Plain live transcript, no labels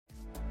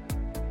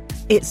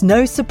It's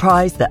no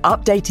surprise that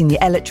updating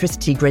the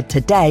electricity grid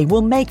today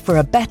will make for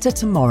a better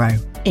tomorrow.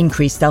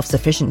 Increased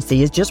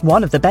self-sufficiency is just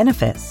one of the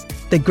benefits.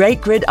 The Great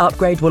Grid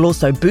Upgrade will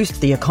also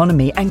boost the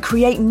economy and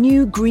create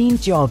new green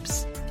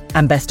jobs.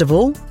 And best of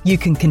all, you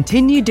can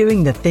continue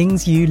doing the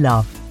things you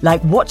love,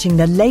 like watching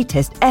the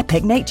latest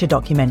epic nature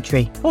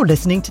documentary or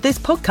listening to this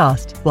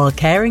podcast while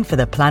caring for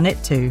the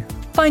planet too.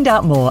 Find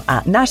out more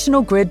at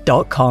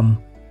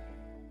nationalgrid.com.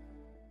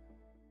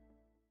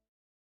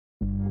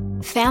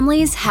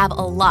 Families have a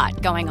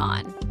lot going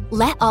on.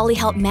 Let Ollie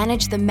help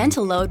manage the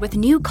mental load with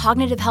new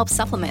cognitive help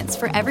supplements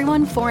for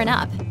everyone 4 and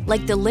up,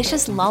 like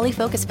delicious Lolly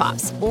Focus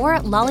Pops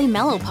or Lolly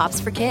Mellow Pops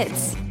for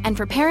kids. And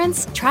for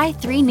parents, try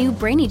 3 new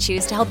Brainy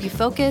Chews to help you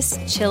focus,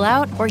 chill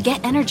out, or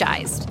get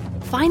energized.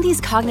 Find these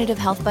cognitive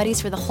health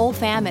buddies for the whole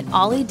fam at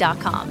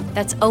ollie.com.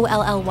 That's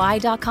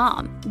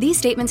OLLY.com. These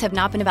statements have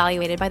not been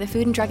evaluated by the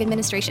Food and Drug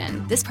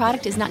Administration. This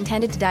product is not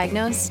intended to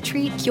diagnose,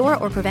 treat, cure,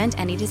 or prevent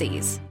any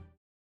disease.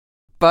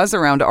 Buzz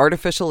around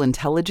artificial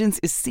intelligence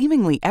is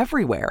seemingly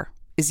everywhere.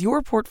 Is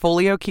your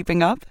portfolio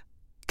keeping up?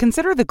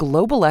 Consider the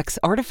Global X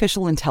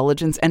Artificial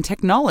Intelligence and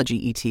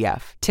Technology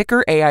ETF,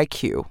 ticker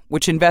AIQ,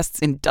 which invests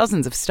in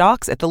dozens of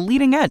stocks at the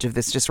leading edge of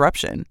this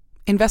disruption.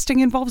 Investing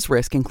involves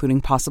risk,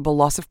 including possible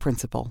loss of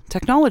principal.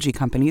 Technology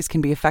companies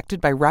can be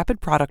affected by rapid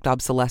product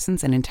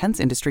obsolescence and intense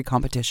industry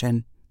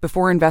competition.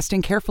 Before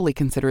investing, carefully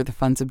consider the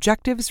fund's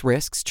objectives,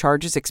 risks,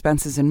 charges,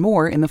 expenses, and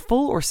more in the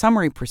full or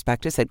summary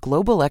prospectus at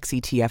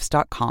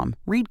globalxetfs.com.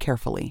 Read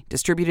carefully.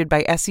 Distributed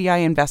by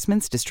SEI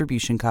Investments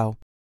Distribution Co.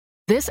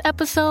 This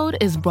episode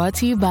is brought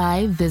to you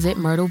by Visit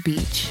Myrtle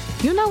Beach.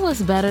 You know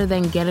what's better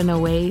than getting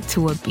away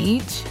to a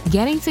beach?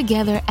 Getting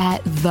together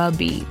at the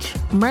beach.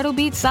 Myrtle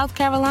Beach, South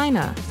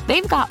Carolina.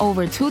 They've got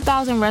over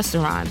 2,000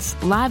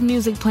 restaurants, live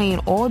music playing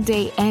all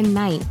day and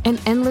night, and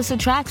endless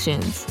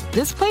attractions.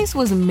 This place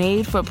was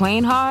made for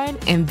playing hard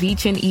and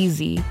beaching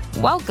easy.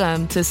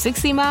 Welcome to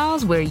 60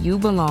 Miles where you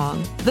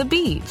belong. The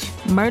beach.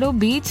 Myrtle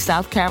Beach,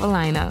 South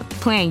Carolina.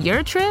 Plan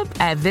your trip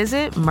at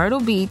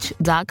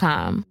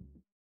visitmyrtlebeach.com.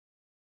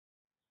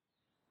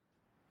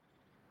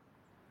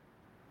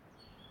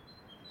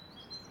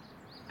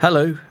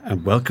 Hello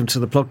and welcome to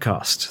the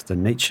podcast, the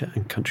Nature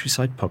and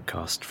Countryside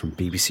podcast from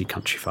BBC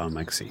Countryfile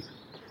magazine.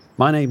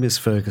 My name is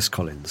Fergus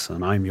Collins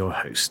and I'm your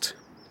host.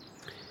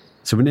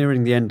 So we're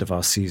nearing the end of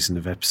our season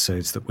of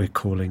episodes that we're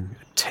calling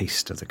A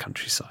Taste of the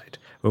Countryside,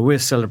 where we're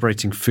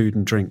celebrating food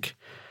and drink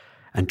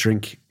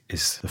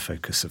is the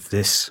focus of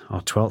this,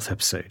 our 12th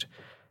episode,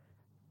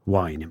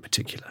 wine in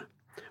particular.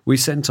 We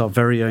sent our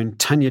very own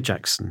Tanya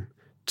Jackson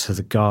to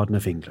the Garden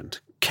of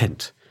England,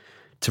 Kent,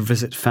 to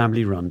visit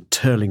family-run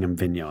Turlingham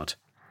Vineyard.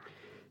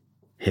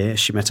 Here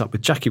she met up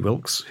with Jackie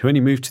Wilkes, who only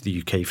moved to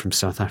the UK from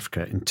South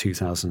Africa in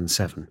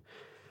 2007.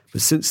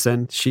 But since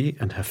then, she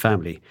and her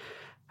family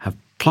have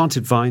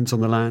planted vines on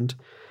the land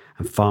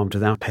and farmed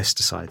without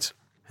pesticides.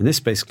 And this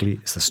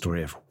basically is the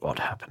story of what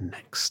happened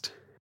next.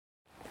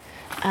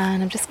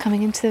 And I'm just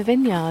coming into the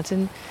vineyard,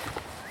 and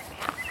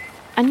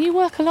you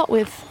work a lot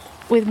with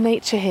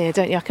nature here,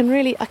 don't you? I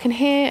can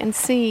hear and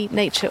see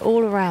nature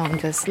all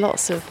around. There's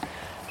lots of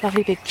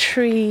lovely big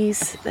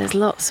trees. There's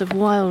lots of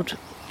wild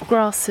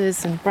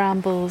grasses and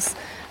brambles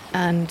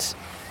and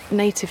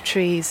native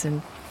trees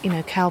and,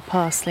 cow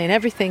parsley, and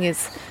everything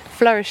is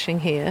flourishing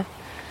here.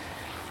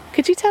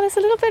 Could you tell us a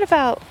little bit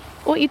about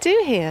what you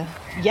do here?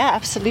 Yeah,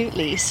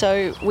 absolutely.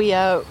 So we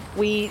are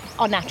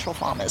natural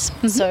farmers.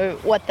 Mm-hmm. So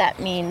what that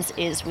means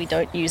is we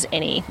don't use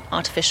any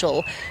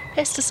artificial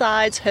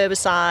pesticides,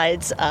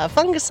 herbicides,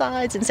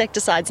 fungicides,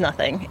 insecticides,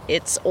 nothing.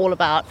 It's all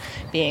about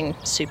being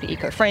super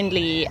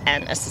eco-friendly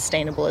and as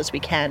sustainable as we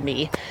can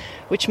be,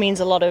 which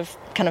means a lot of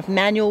kind of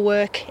manual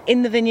work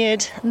in the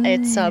vineyard.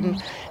 It's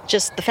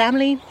just the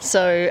family.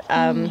 So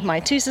my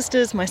 2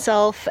 sisters,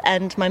 myself,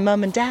 and my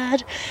mum and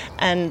dad.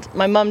 And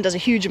my mum does a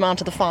huge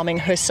amount of the farming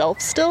herself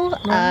still.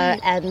 Right.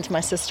 And my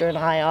sister and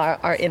I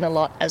are in a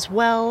lot as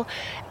well.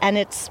 And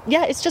it's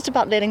just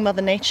about letting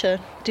Mother Nature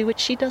do what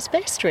she does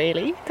best,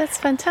 really. That's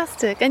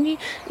fantastic. And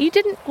you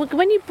didn't,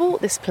 when you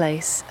bought this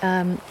place,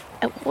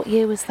 what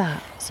year was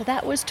that? So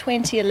that was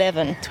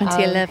 2011.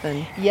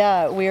 2011.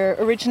 We're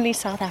originally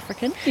South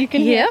African. You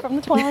can hear from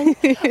the twang.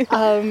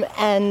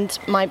 And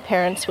my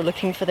parents were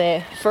looking for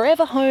their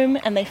forever home,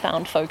 and they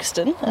found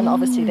Folkestone. And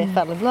obviously they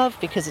fell in love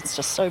because it's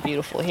just so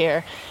beautiful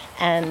here.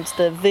 And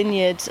the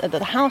vineyard,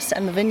 the house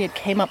and the vineyard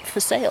came up for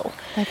sale.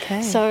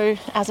 Okay. So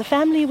as a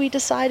family, we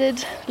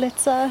decided,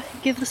 let's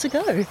give this a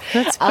go.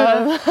 Let's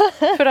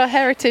put our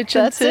heritage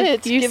into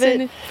use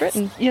in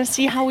Britain.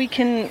 See how we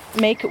can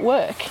make it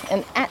work.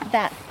 And at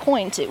that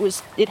point,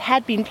 it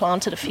had been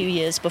planted a few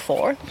years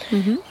before,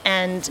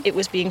 and it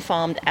was being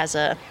farmed as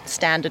a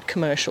standard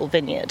commercial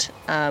vineyard.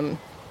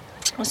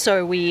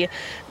 So we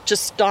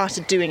just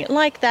started doing it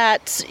like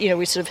that.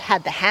 We sort of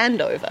had the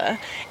handover,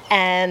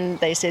 and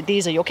they said,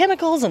 these are your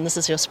chemicals and this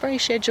is your spray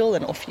schedule,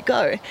 and off you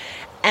go.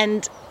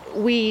 And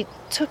we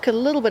took a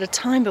little bit of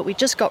time, but we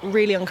just got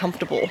really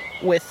uncomfortable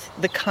with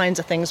the kinds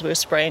of things we were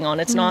spraying on.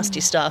 It's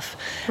nasty stuff.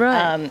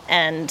 Right.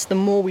 And the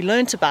more we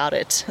learnt about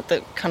it,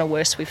 the kind of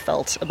worse we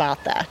felt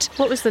about that.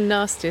 What was the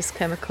nastiest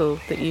chemical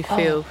that you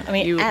feel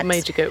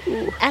made you go,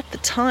 ooh? At the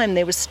time,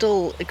 there was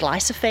still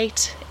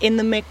glyphosate in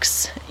the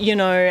mix,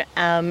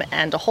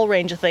 and a whole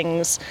range of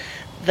things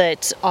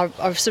that are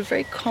sort of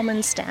very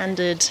common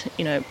standard,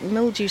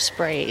 mildew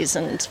sprays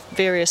and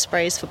various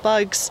sprays for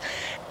bugs.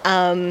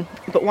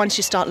 But once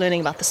you start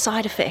learning about the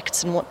side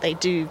effects and what they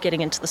do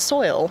getting into the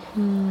soil,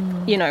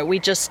 we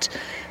just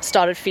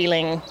started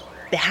feeling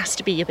there has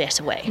to be a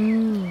better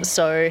way.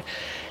 So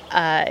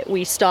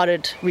we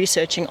started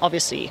researching,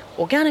 obviously,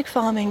 organic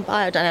farming,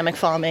 biodynamic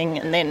farming,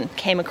 and then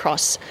came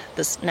across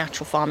this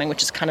natural farming,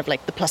 which is kind of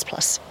like the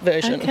plus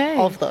version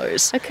of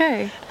those.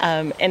 Okay.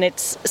 And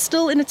it's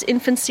still in its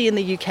infancy in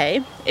the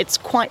UK. It's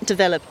quite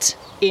developed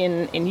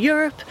in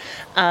Europe.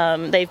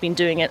 They've been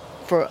doing it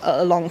for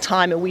a long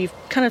time, and we've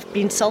kind of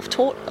been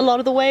self-taught a lot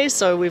of the way,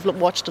 so we've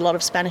watched a lot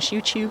of Spanish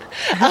YouTube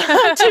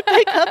to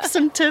pick up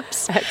some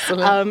tips.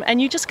 Excellent.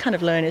 And you just kind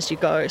of learn as you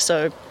go,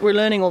 so we're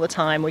learning all the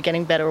time, we're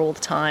getting better all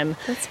the time.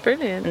 That's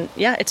brilliant. And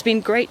yeah, it's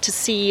been great to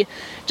see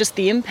just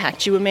the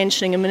impact you were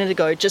mentioning a minute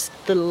ago. Just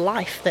the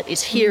life that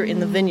is here in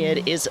the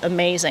vineyard is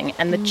amazing,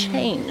 and the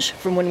change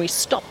from when we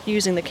stopped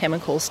using the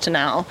chemicals to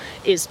now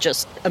is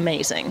just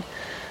amazing.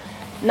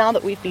 Now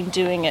that we've been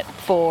doing it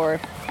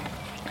for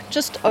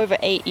just over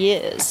 8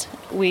 years,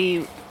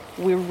 we're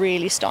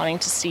really starting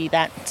to see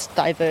that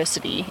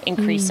diversity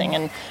increasing,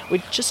 and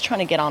we're just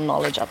trying to get our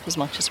knowledge up as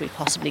much as we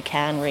possibly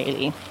can,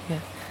 really. Yeah.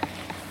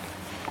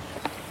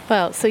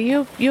 Well, so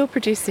you're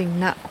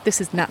producing this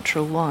is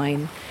natural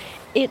wine.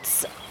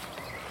 It's,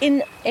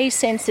 in a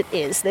sense, it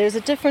is. There's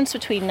a difference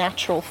between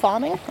natural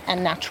farming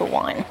and natural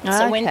wine.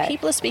 So when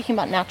people are speaking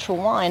about natural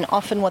wine,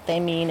 often what they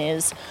mean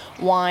is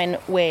wine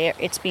where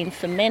it's been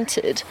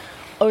fermented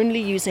only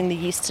using the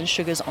yeasts and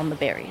sugars on the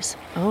berries.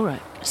 All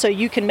right. So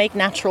you can make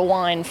natural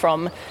wine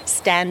from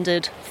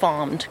standard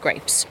farmed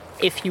grapes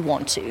if you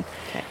want to.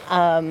 Okay.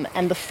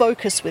 And the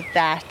focus with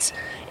that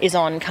is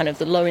on kind of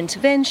the low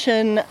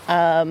intervention.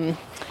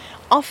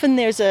 Often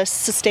there's a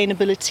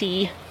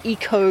sustainability,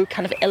 eco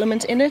kind of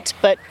element in it,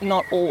 but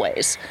not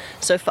always.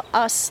 So for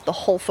us, the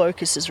whole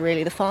focus is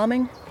really the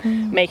farming,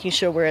 making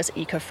sure we're as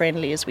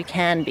eco-friendly as we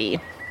can be.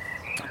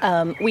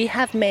 We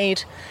have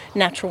made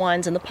natural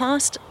wines in the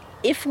past.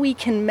 If we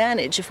can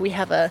manage, if we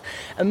have an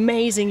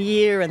amazing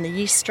year and the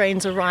yeast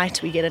strains are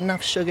right, we get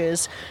enough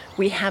sugars,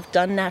 we have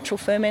done natural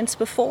ferments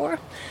before,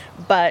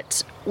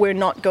 but we're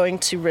not going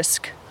to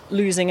risk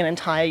losing an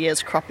entire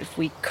year's crop if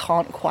we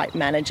can't quite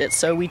manage it.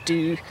 So we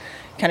do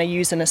kind of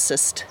use an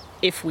assist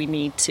if we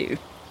need to.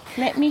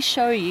 Let me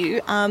show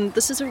you.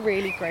 This is a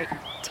really great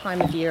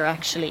time of year,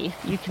 actually.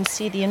 You can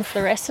see the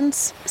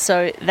inflorescence.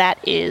 So that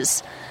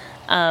is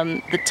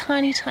the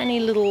tiny, tiny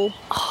little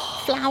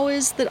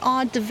flowers that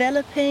are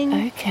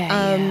developing.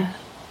 Okay.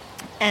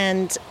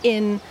 And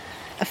in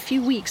a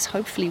few weeks,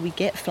 hopefully, we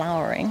get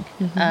flowering,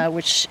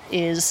 which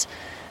is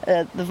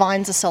the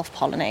vines are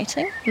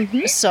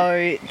self-pollinating,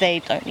 so they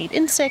don't need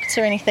insects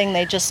or anything.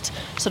 They just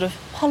sort of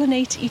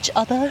pollinate each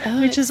other,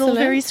 which is all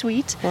very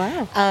sweet.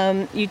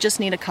 Wow. You just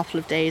need a couple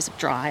of days of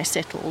dry,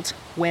 settled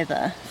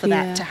weather for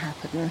that to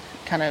happen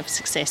kind of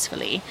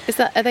successfully.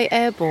 Are they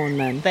airborne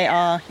then? They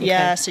are,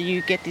 yeah. So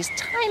you get these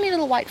tiny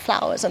little white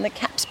flowers and the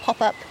caps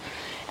pop up,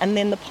 and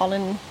then the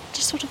pollen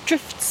just sort of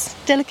drifts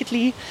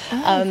delicately,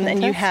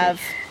 and you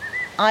have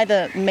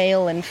either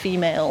male and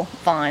female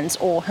vines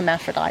or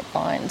hermaphrodite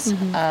vines,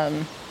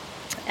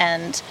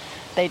 and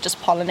they just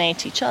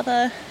pollinate each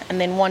other,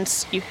 and then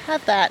once you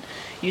have that,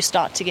 you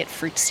start to get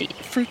fruit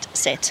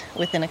set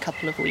within a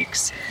couple of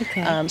weeks.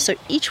 Okay. So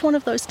each one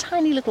of those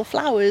tiny little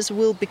flowers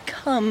will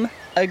become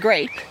a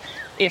grape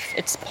if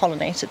it's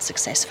pollinated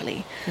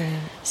successfully.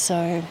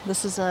 So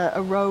this is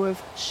a row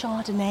of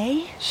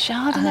Chardonnay.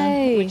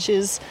 Which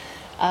is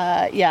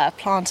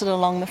planted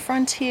along the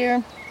front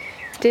here.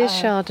 Dear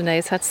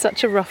Chardonnay's had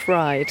such a rough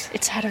ride.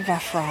 It's had a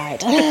rough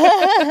ride.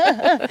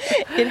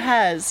 It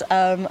has.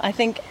 I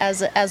think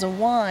as a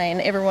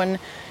wine, everyone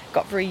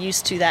got very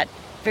used to that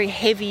very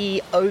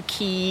heavy,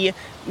 oaky,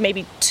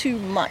 maybe too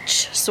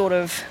much sort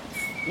of,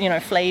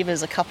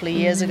 flavors a couple of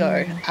years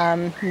ago.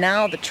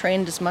 Now the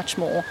trend is much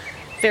more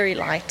very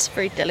light,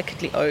 very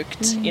delicately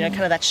oaked, kind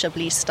of that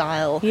Chablis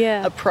style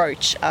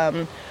approach.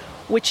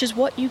 Which is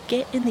what you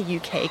get in the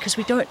UK, because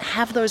we don't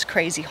have those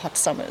crazy hot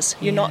summers.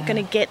 You're not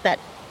going to get that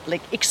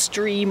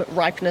extreme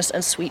ripeness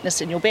and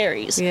sweetness in your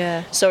berries.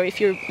 So if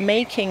you're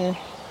making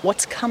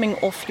what's coming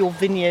off your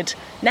vineyard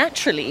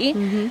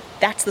naturally,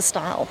 that's the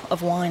style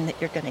of wine that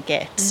you're going to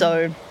get.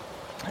 So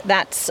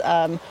that's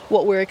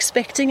what we're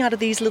expecting out of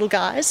these little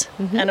guys.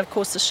 And of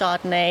course the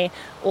Chardonnay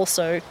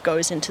also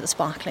goes into the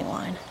sparkling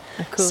wine.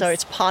 Of course. So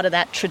it's part of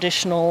that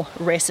traditional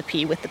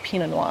recipe with the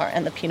Pinot Noir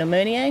and the Pinot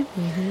Meunier.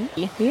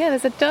 Yeah,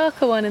 there's a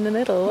darker one in the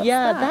middle. What's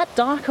that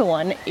darker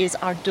one is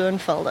our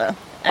Durnfelder.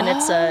 And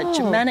it's a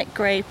Germanic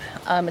grape.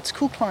 It's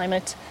cool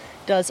climate,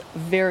 does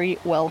very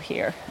well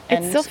here.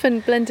 And it's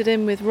often blended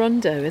in with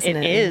Rondo, isn't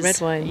it? It is.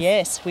 Red wines.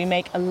 Yes, we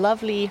make a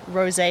lovely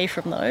rosé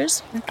from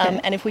those. Okay.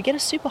 And if we get a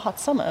super hot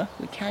summer,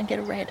 we can get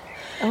a red.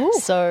 Oh.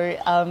 So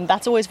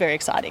that's always very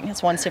exciting.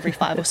 It's once every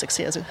 5 or 6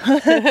 years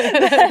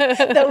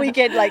that we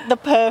get like the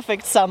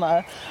perfect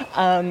summer.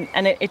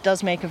 And it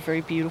does make a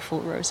very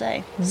beautiful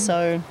rosé.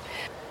 So,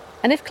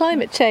 And if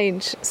climate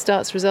change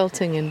starts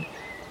resulting in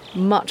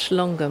much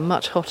longer,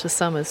 much hotter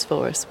summers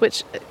for us,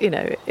 which,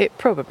 it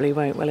probably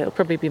won't. Well, it'll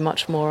probably be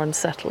much more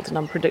unsettled and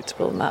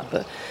unpredictable than that.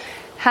 But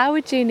how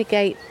would you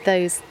negate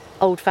those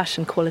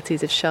old-fashioned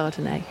qualities of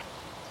Chardonnay?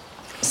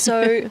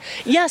 So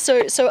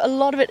a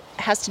lot of it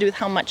has to do with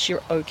how much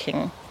you're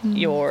oaking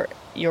your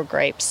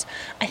grapes.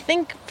 I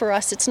think for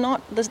us, it's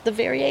not the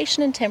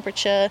variation in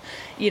temperature.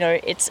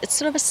 It's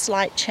sort of a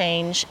slight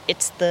change.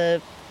 It's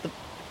the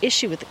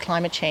issue with the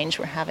climate change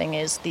we're having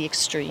is the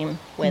extreme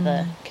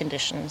weather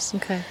conditions.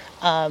 Okay.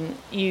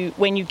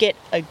 When you get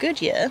a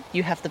good year,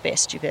 you have the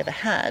best you've ever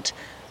had.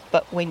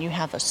 But when you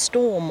have a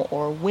storm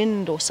or a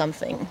wind or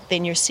something,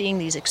 then you're seeing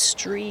these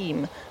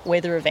extreme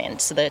weather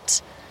events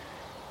that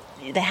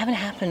they haven't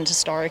happened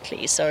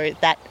historically. So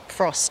that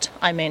frost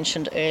I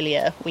mentioned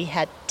earlier, we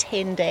had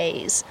 10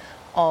 days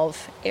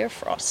of air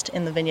frost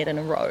in the vineyard in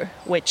a row,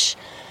 which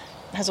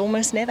has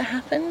almost never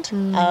happened.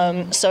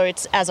 So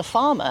it's, as a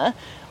farmer,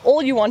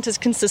 all you want is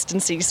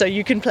consistency so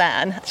you can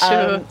plan.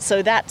 Sure.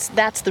 So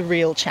that's the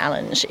real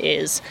challenge,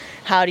 is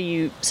how do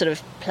you sort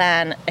of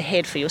plan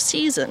ahead for your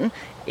season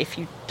if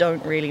you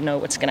don't really know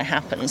what's going to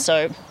happen.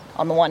 So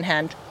on the one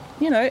hand,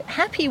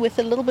 happy with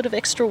a little bit of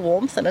extra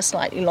warmth and a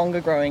slightly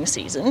longer growing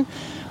season.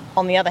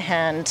 On the other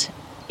hand,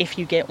 if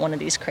you get one of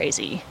these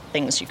crazy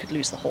things, you could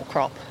lose the whole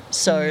crop.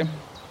 So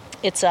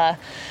it's a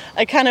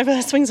kind of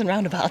a swings and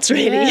roundabouts,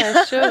 really.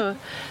 Yeah, sure.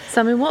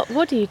 So, I mean,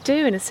 what do you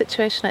do in a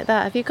situation like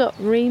that? Have you got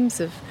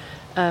reams of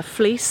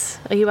fleece?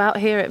 Are you out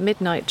here at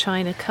midnight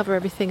trying to cover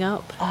everything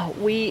up? Oh,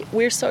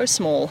 we're so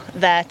small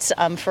that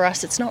for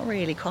us it's not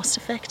really cost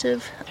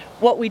effective.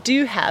 What we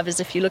do have is,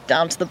 if you look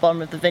down to the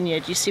bottom of the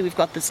vineyard, you see we've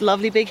got this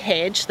lovely big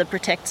hedge that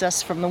protects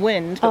us from the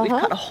wind, but we've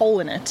cut a hole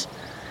in it.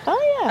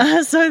 Oh,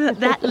 yeah. So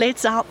that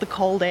lets out the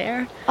cold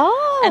air.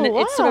 Oh, and it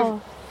wow.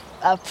 sort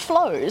of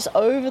flows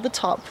over the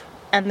top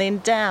and then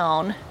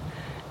down,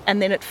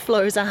 and then it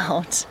flows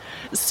out.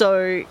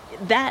 So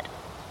that,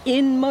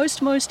 in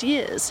most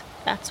years,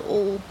 that's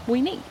all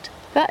we need.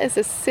 That is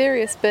a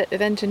serious bit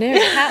of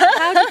engineering.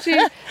 How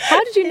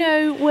did you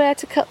know where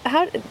to cut?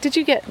 How did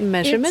you get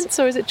measurements,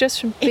 or is it just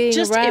from being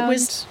around? It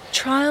was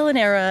trial and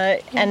error,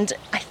 and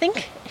I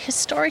think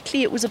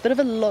historically it was a bit of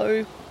a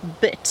low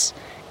bit,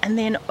 and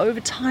then over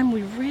time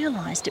we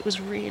realised it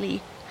was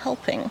really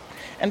helping.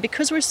 And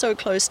because we're so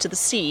close to the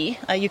sea,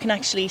 you can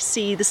actually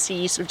see the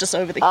sea sort of just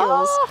over the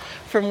hills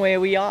from where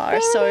we are.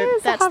 So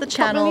that's the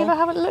channel. I can't believe I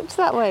haven't looked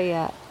that way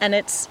yet.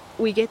 And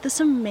we get this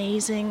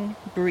amazing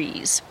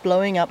breeze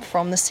blowing up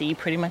from the sea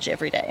pretty much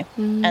every day.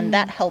 And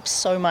that helps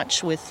so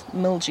much with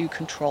mildew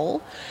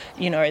control.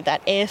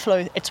 That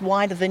airflow, it's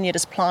why the vineyard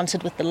is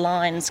planted with the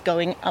lines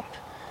going up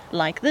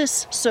like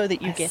this, so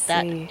that you get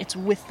that it's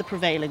with the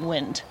prevailing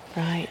wind.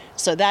 Right.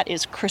 So that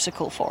is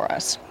critical for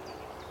us.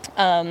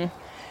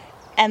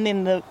 And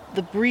then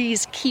the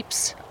breeze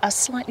keeps us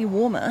slightly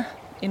warmer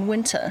in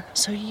winter.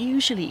 So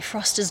usually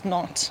frost is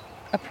not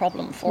a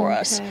problem for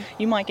us.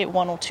 You might get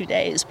 1 or 2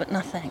 days, but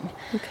nothing.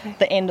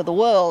 The end of the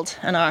world,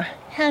 and our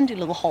handy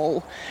little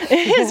hole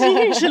is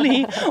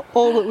usually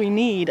all that we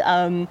need.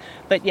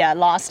 But yeah,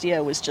 last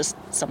year was just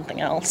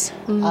something else.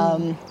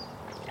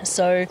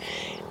 So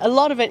a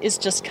lot of it is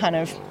just kind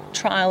of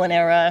trial and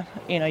error.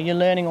 You're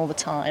learning all the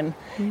time.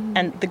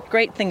 And the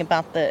great thing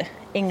about the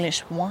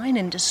English wine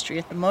industry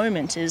at the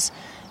moment is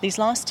these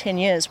last 10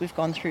 years we've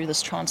gone through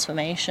this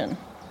transformation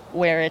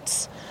where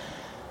it's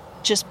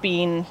just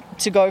been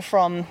to go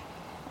from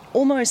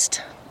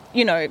almost,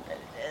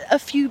 a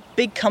few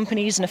big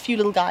companies and a few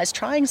little guys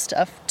trying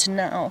stuff to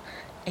now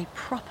a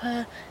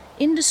proper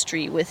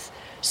industry with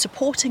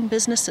supporting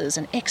businesses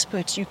and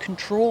experts you can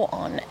draw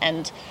on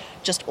and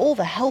just all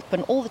the help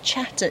and all the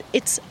chatter.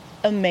 It's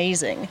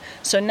amazing.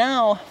 So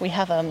now we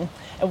have a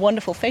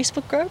wonderful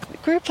Facebook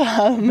group,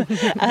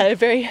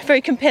 very,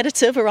 very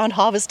competitive around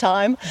harvest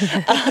time.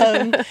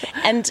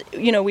 And,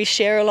 we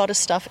share a lot of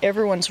stuff.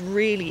 Everyone's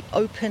really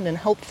open and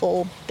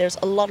helpful. There's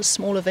a lot of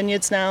smaller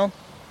vineyards now.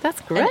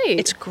 That's great. And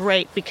it's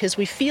great because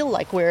we feel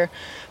like we're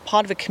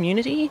part of a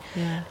community,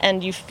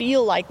 and you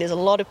feel like there's a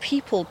lot of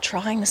people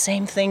trying the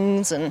same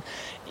things, and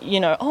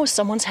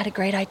someone's had a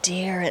great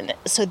idea, and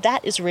so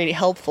that is really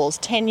helpful.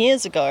 10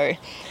 years ago,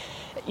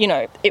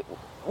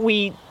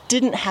 we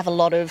didn't have a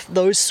lot of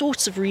those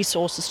sorts of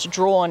resources to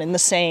draw on in the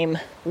same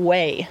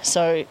way.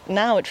 So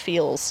now it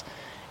feels,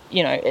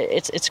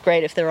 it's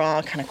great if there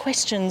are kind of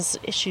questions,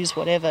 issues,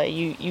 whatever.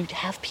 You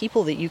have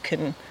people that you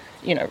can,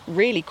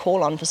 really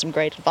call on for some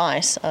great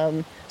advice.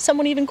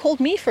 Someone even called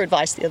me for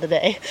advice the other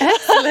day.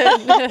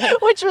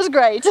 Excellent. Which was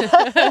great. So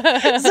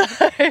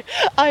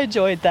I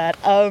enjoyed that.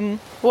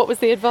 What was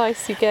the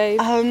advice you gave?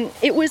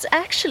 It was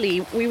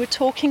actually, we were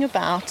talking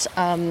about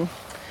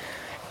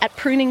at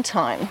pruning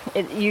time,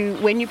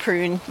 when you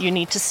prune, you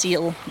need to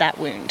seal that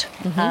wound.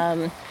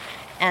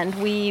 And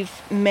we've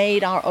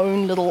made our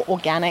own little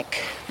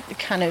organic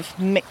kind of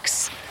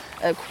mix.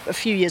 A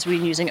few years, we've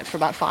been using it for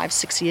about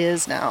 5-6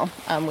 years now,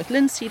 with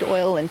linseed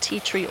oil and tea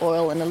tree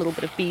oil and a little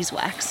bit of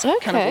beeswax,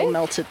 kind of all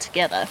melted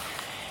together.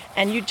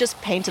 And you just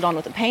paint it on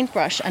with a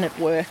paintbrush and it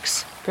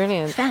works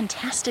Brilliant.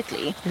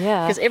 fantastically.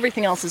 Yeah. Because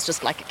everything else is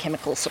just like a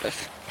chemical sort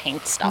of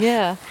paint stuff.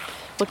 Yeah.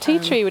 Well, tea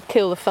tree would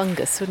kill the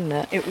fungus, wouldn't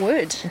it? It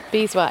would.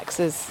 Beeswax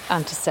is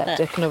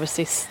antiseptic and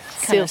obviously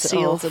Kind of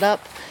seals it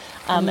up.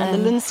 And the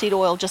linseed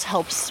oil just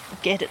helps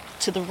get it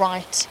to the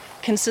right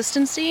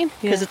consistency,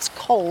 because it's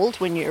cold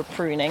when you're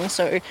pruning,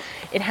 so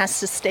it has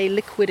to stay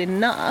liquid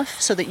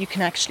enough so that you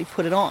can actually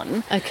put it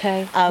on.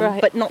 Okay,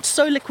 right. But not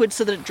so liquid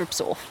so that it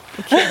drips off.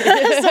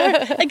 Okay.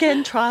 So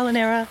again, trial and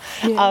error.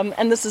 Yeah.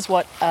 And this is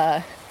what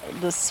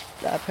this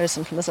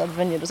person from this other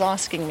vineyard was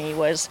asking me,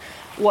 was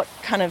what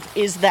kind of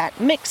is that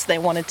mix. They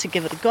wanted to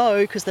give it a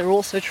go because they're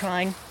also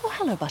trying, oh,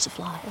 hello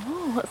butterfly.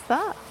 Oh, what's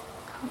that?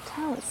 I can't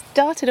tell. It's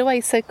darted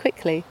away so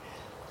quickly.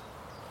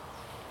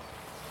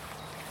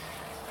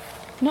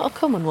 Not a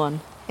common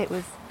one. It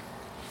was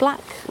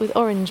black with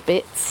orange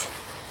bits,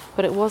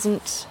 but it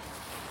wasn't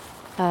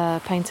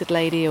painted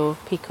lady or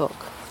peacock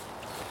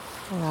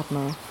or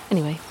admiral.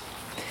 Anyway,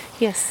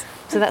 yes.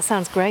 So that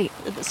sounds great.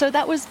 So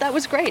that was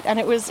great, and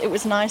it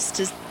was nice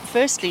to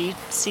firstly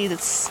see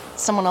that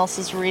someone else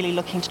is really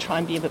looking to try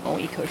and be a bit more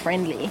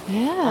eco-friendly.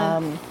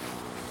 Yeah.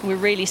 We're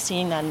really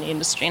seeing that in the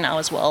industry now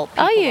as well.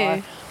 People Are you?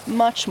 Are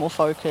much more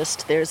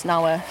focused. There's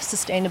now a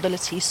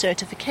sustainability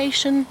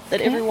certification that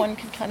everyone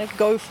can kind of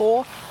go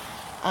for,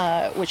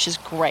 which is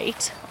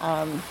great.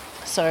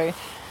 So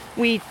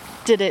we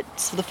did it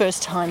for the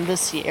first time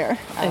this year.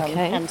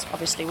 And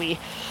obviously we,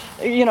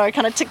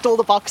 kind of ticked all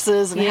the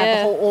boxes and had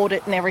the whole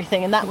audit and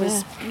everything, and that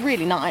was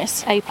really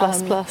nice. A++.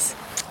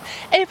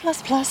 A++,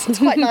 it's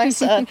quite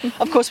nice.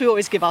 Of course, we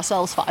always give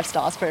ourselves 5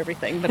 stars for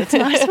everything, but it's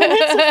nice when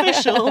it's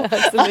official.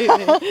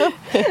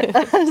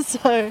 Absolutely.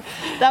 So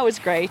that was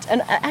great.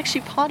 And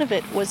actually part of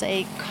it was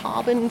a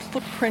carbon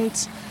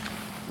footprint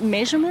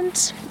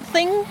measurement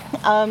thing.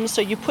 So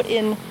you put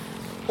in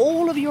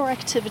all of your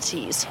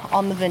activities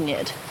on the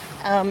vineyard,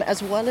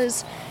 as well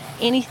as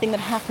anything that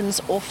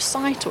happens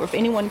off-site, or if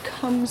anyone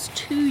comes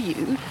to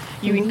you,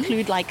 you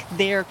include like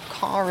their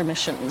car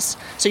emissions.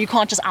 So you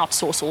can't just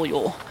outsource all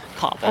your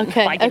carbon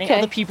by getting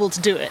other people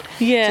to do it.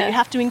 Yeah. So you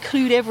have to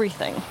include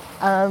everything.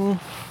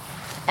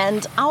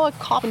 And our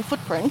carbon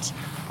footprint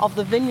of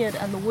the vineyard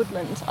and the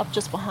woodland up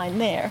just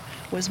behind there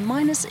was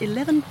minus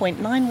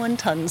 11.91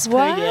 tons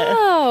per year.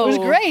 It was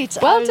great.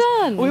 Well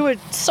done. We were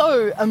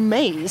so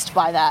amazed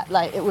by that.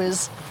 Like, it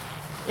was,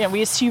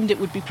 we assumed it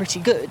would be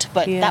pretty good,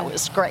 but that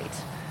was great.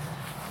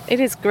 It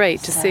is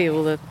great to see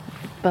all the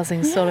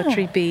buzzing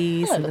solitary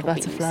bees and the little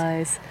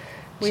butterflies.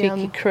 bees.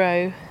 Cheeky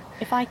crow.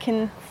 If I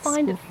can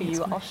find it for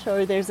you, I'll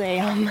show. There's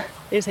a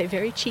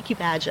very cheeky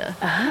badger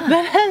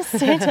that has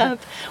set up.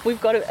 We've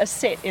got a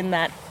set in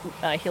that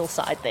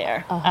hillside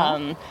there,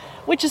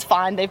 which is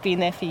fine. They've been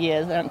there for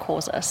years. They don't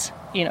cause us,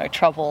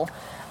 trouble.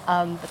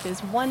 But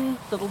there's one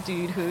little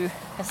dude who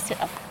has set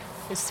up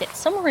his set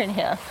somewhere in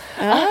here.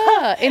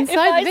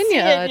 Inside the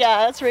vineyard.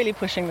 That's really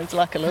pushing his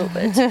luck a little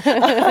bit.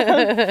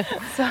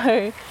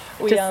 So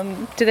we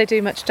do they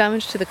do much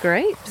damage to the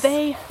grapes?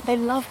 They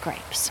love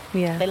grapes.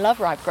 Yeah. They love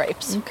ripe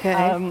grapes. Okay.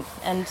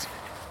 And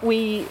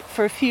we,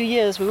 for a few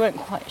years, we weren't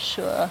quite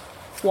sure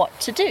what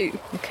to do.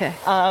 Okay.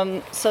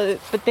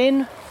 But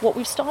then what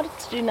we've started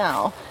to do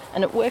now,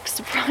 and it works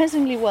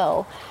surprisingly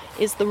well,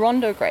 is the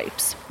Rondo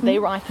grapes. They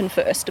ripen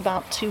first,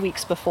 about 2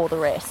 weeks before the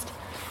rest.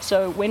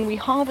 So when we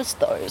harvest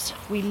those,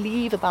 we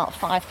leave about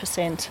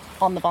 5%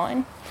 on the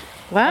vine.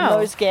 Wow.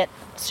 And those get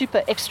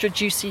super extra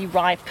juicy,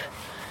 ripe,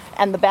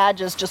 and the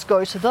badgers just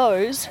go to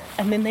those,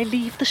 and then they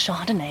leave the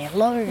Chardonnay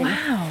alone.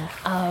 Wow.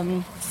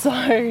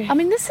 I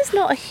mean, this is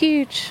not a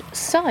huge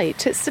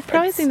site. It's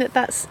surprising that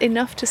that's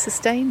enough to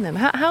sustain them.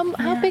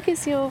 How big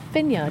is your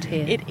vineyard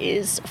here? It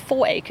is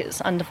 4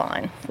 acres under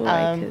vine. 4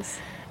 acres.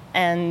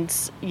 And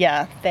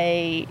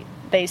they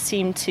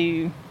seem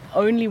to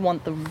only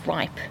want the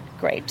ripe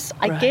grapes.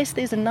 I guess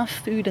there's enough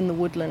food in the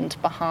woodland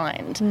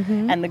behind,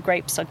 and the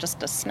grapes are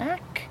just a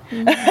snack.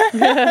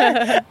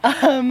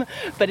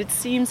 But it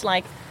seems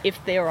like if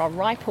there are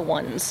riper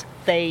ones,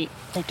 they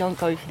don't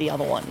go for the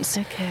other ones.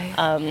 Okay.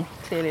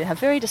 Clearly they have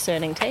very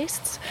discerning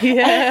tastes.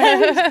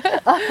 Yeah.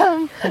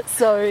 And,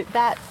 so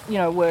that,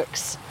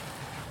 works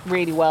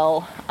really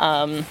well.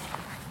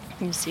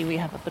 You see, we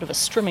have a bit of a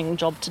strimming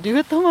job to do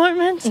at the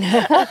moment.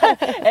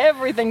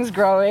 Everything's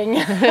growing.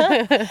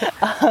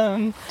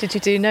 Did you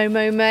do No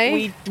Mow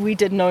May? We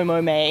did No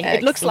Mow May.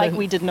 Excellent. It looks like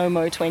we did No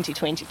Mow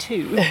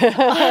 2022.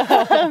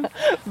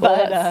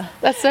 But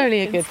that's only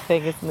a good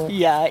thing, isn't it?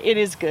 Yeah, it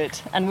is good.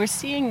 And we're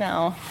seeing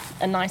now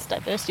a nice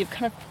diversity of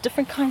kind of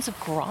different kinds of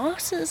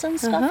grasses and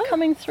stuff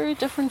coming through,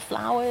 different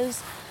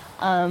flowers.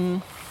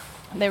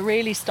 They're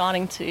really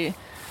starting to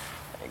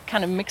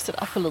kind of mix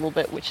it up a little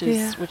bit, which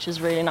is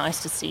really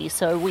nice to see.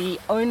 So we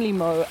only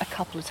mow a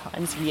couple of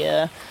times a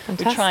year.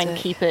 Fantastic. We try and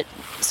keep it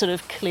sort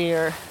of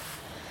clear,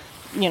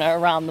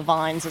 around the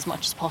vines as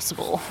much as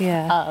possible.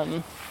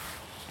 Yeah.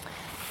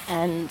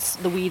 And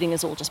the weeding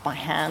is all just by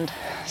hand.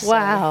 So,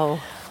 Wow.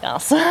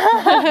 yes.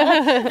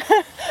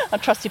 I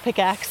trust your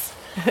pickaxe.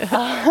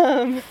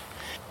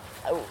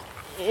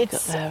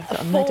 It's Got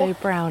a meadow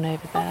brown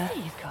over there.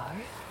 There you go.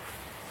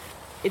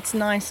 It's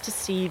nice to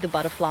see the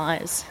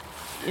butterflies.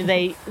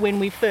 When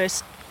we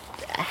first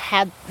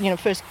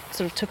first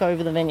sort of took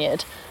over the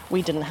vineyard,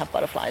 we didn't have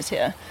butterflies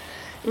here.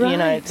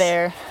 Right.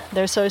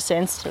 They're so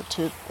sensitive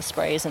to the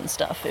sprays and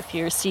stuff. If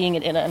you're seeing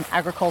it in an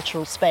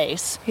agricultural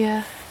space,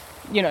 Yeah.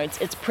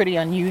 it's pretty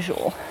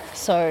unusual.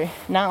 So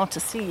now to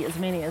see as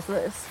many as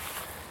this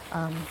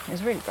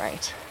is really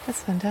great.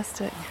 That's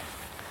fantastic.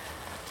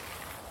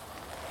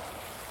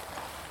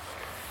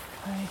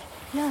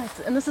 Yeah,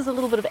 and this is a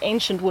little bit of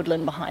ancient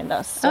woodland behind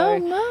us. So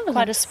marvellous.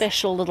 quite a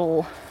special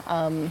little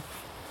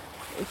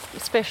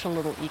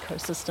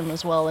ecosystem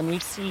as well. And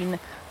we've seen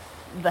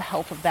the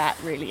health of that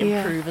really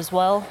improve as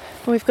well.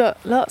 We've got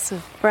lots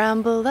of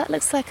bramble. That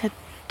looks like a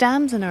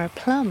damson or a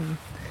plum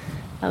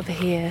over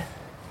here.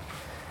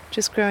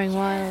 Just growing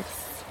wild.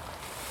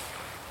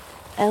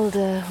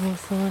 Elder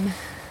hawthorn.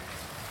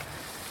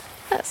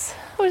 Is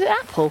it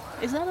apple?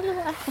 Is that a little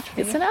apple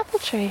tree? It's an apple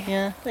tree.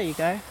 Yeah, there you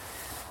go.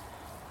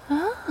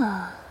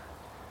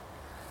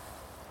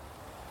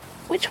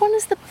 Which one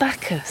is the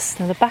Bacchus?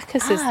 Now the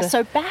Bacchus is the...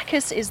 So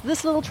Bacchus is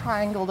this little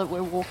triangle that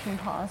we're walking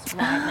past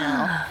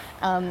right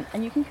now.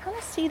 And you can kind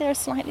of see they're a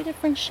slightly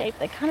different shape.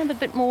 They're kind of a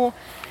bit more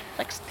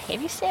like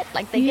heavy set,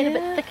 like they get a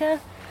bit thicker.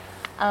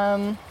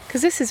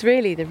 Because this is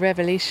really the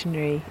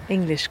revolutionary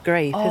English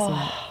grape, isn't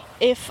it?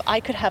 If I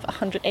could have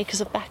 100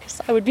 acres of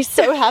Bacchus, I would be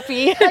so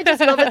happy. I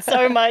just love it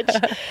so much.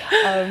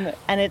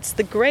 And it's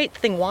the great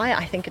thing why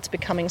I think it's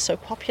becoming so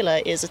popular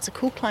is it's a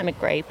cool climate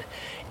grape.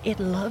 It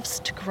loves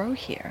to grow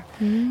here.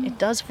 It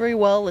does very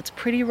well. It's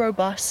pretty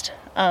robust.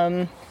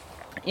 By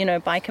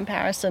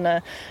comparison,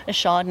 a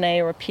Chardonnay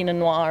or a Pinot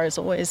Noir is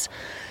always,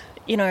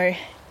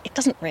 it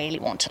doesn't really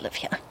want to live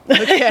here.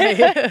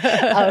 Okay.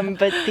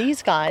 But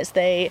these guys,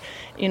 they're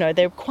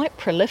quite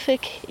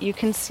prolific. You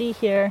can see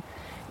here,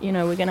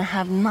 we're going to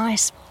have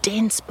nice,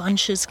 dense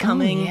bunches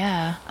coming. Oh,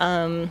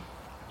 yeah.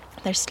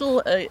 They're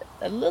still a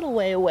little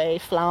way away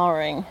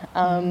flowering,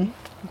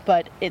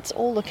 but it's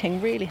all looking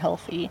really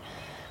healthy.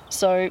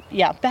 So,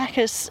 yeah,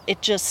 Bacchus,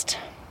 it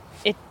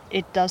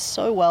does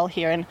so well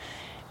here. And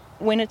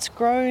when it's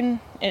grown,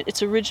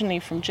 it's originally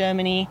from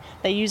Germany.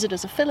 They use it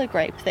as a filler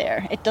grape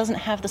there. It doesn't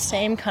have the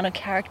same kind of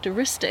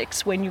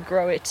characteristics when you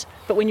grow it.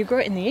 But when you grow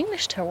it in the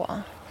English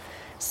terroir,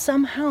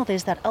 somehow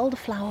there's that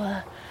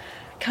elderflower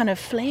kind of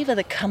flavor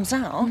that comes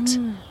out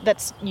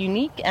that's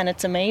unique and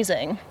it's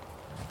amazing.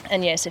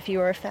 And yes, if you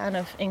are a fan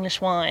of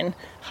English wine,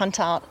 hunt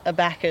out a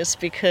Bacchus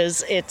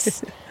because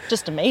it's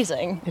just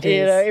amazing. It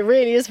is. It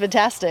really is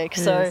fantastic.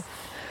 It So is.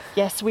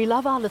 yes, we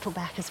love our little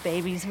Bacchus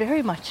babies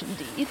very much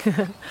indeed.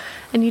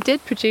 And you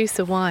did produce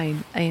a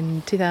wine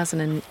in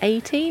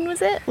 2018,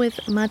 was it?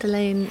 With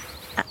Madeleine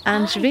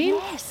Angevin?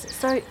 Yes,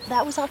 so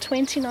that was our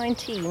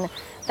 2019.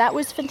 That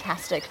was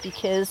fantastic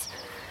because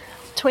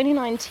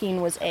 2019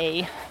 was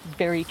a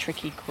very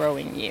tricky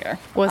growing year.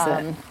 Was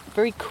it?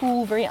 Very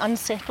cool, very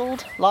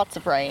unsettled, lots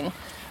of rain.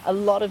 A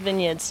lot of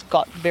vineyards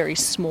got very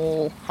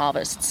small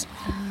harvests.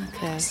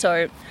 Okay.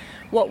 So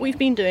what we've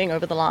been doing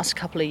over the last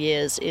couple of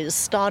years is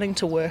starting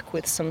to work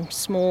with some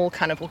small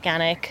kind of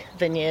organic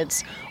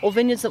vineyards or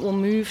vineyards that will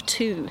move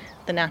to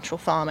the natural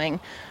farming.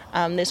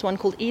 There's one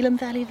called Elam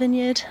Valley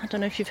Vineyard. I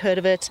don't know if you've heard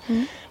of it,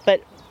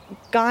 but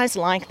guys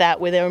like that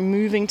where they're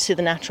moving to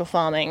the natural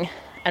farming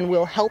and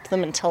we'll help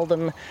them and tell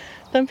them,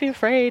 don't be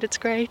afraid, it's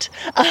great,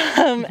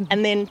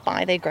 and then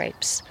buy their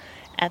grapes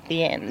at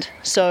the end.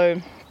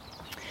 So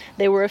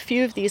there were a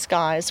few of these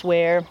guys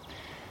where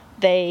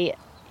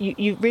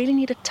you really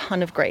need a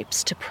ton of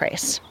grapes to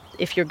press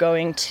if you're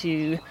going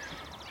to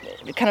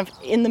kind of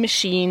in the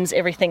machines,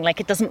 everything,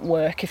 like it doesn't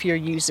work if you're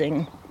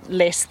using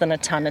less than a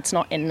ton, it's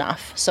not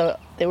enough. So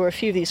there were a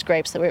few of these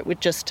grapes that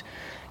would just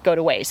go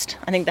to waste.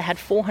 I think they had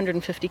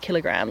 450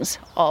 kilograms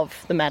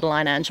of the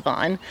Madeleine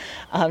Angevin,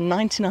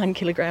 99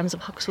 kilograms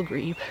of Huxel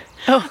Grebe.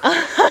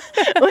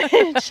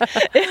 Which,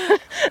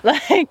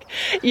 like,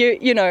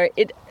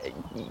 it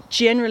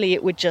generally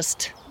it would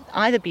just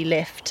either be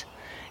left,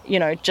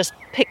 just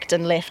picked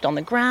and left on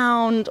the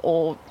ground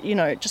or,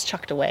 just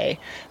chucked away.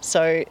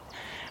 So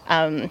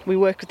we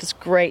work with this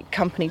great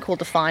company called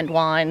Defined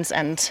Wines,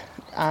 and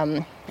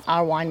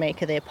our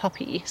winemaker there,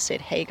 Poppy,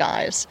 said, hey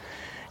guys,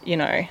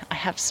 I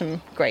have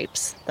some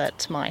grapes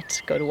that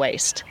might go to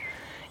waste.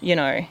 Do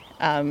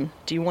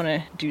you want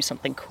to do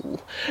something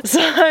cool?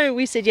 So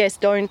we said, yes,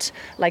 don't,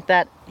 like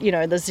that,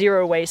 the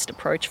zero waste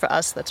approach for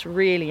us, that's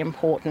really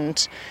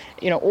important.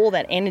 All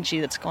that energy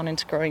that's gone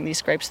into growing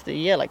these grapes through the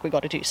year, like we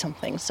got to do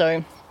something.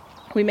 So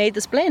we made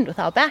this blend with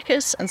our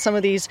Bacchus and some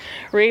of these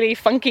really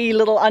funky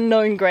little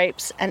unknown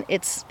grapes, and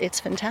it's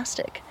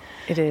fantastic.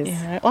 It is.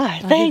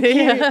 Thank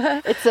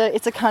you.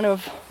 It's a kind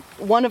of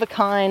one of a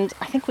kind.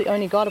 I think we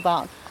only got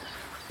about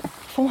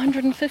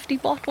 450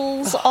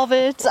 bottles of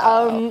it,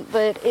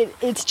 but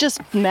it's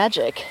just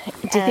magic.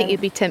 Do you think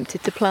you'd be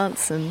tempted to plant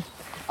some?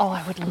 Oh,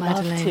 I would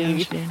love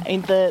Madeleine, to. I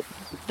mean,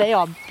 they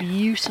are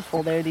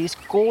beautiful. They're these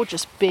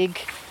gorgeous big.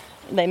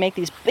 They make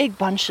these big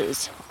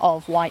bunches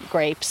of white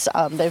grapes.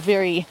 They're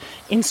very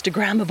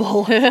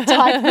Instagrammable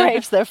type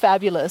grapes. They're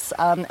fabulous.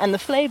 And the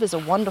flavors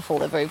are wonderful.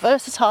 They're very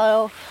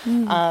versatile.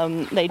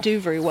 They do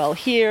very well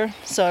here.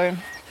 So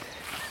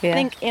I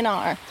think in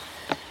our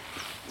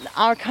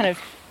kind of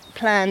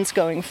plans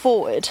going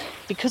forward,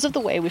 because of the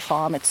way we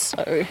farm, it's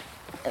so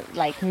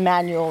like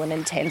manual and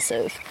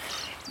intensive.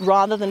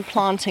 Rather than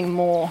planting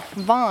more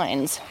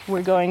vines,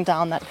 we're going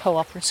down that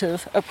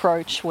cooperative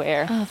approach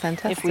where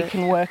if we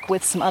can work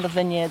with some other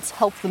vineyards,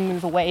 help them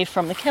move away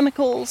from the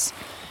chemicals,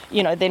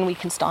 then we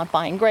can start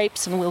buying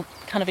grapes and we'll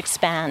kind of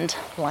expand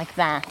like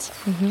that.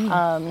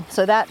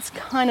 So that's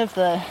kind of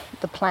the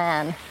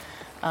plan.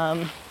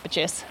 But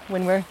yes,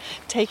 when we're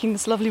taking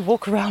this lovely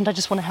walk around, I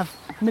just want to have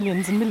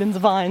millions and millions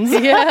of vines.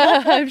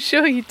 Yeah, I'm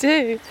sure you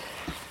do.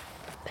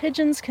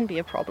 Pigeons can be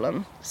a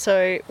problem.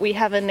 So we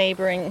have a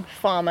neighbouring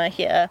farmer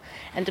here,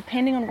 and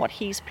depending on what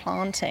he's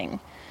planting,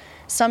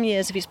 some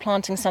years if he's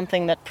planting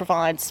something that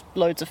provides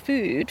loads of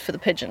food for the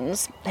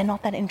pigeons, they're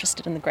not that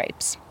interested in the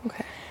grapes.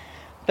 Okay.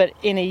 But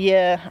in a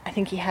year, I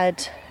think he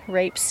had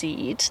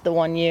rapeseed the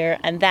one year,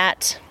 and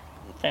that,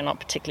 they're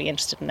not particularly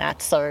interested in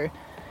that, so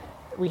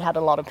we had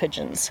a lot of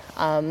pigeons.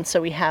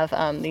 So we have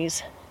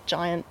these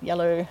giant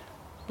yellow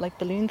like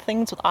balloon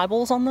things with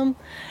eyeballs on them,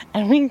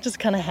 and we just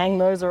kind of hang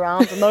those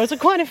around, and those are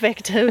quite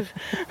effective.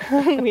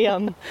 We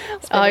spend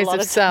Eyes a lot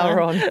of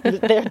Sauron.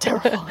 They're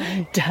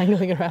terrifying.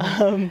 Dangling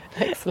around.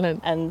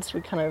 Excellent. And we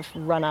kind of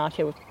run out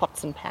here with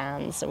pots and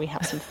pans, and we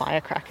have some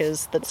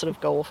firecrackers that sort of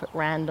go off at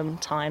random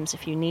times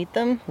if you need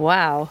them.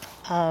 Wow.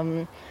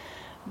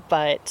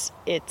 But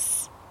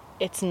it's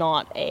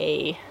not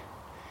a,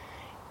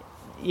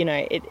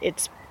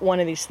 it's one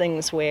of these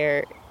things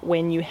where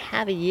when you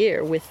have a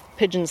year with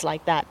pigeons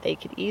like that, they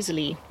could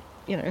easily,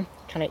 kind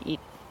of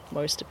eat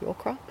most of your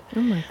crop.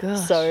 Oh my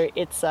gosh. So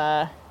it's,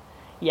 so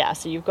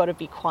you've got to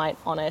be quite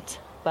on it.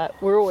 But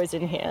we're always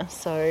in here,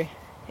 so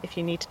if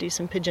you need to do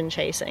some pigeon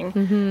chasing,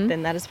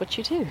 then that is what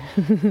you do.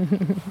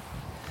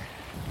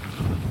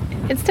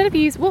 Instead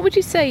of what would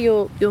you say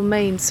your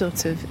main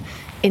sort of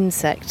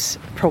insect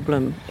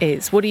problem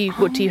is? What do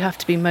you have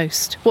to be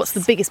most? What's the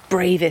biggest,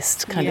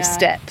 bravest kind of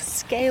step?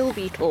 Scale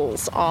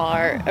beetles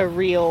are a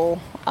real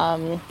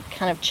kind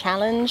of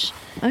challenge.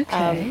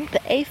 Okay.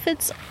 The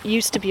aphids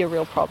used to be a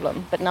real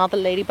problem, but now the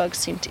ladybugs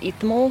seem to eat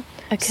them all.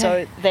 Okay.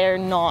 So they're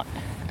not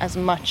as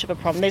much of a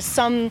problem. There's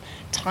some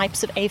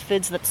types of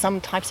aphids that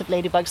some types of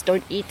ladybugs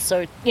don't eat,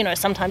 so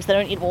sometimes they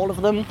don't eat all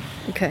of them.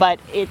 Okay. But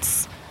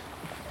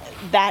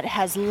that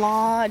has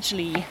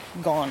largely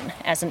gone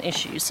as an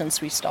issue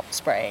since we stopped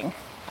spraying.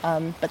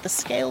 But the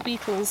scale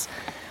beetles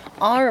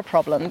are a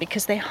problem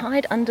because they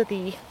hide under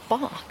the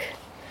bark.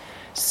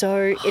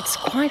 So it's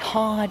quite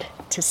hard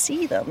to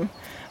see them.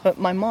 But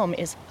my mom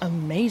is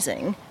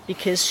amazing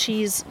because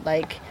she's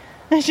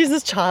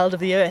this child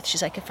of the earth.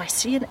 She's like, if I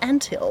see an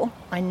anthill,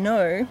 I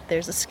know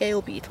there's a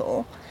scale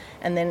beetle.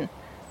 And then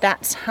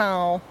that's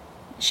how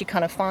she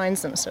kind of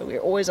finds them. So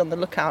we're always on the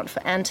lookout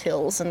for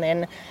anthills, and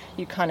then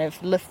you kind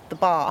of lift the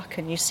bark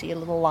and you see a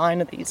little line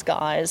of these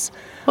guys.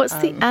 What's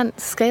the ant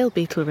scale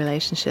beetle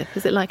relationship?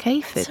 Is it like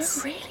aphids?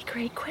 It's a really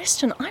great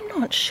question. I'm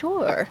not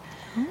sure.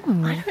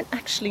 I don't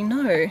actually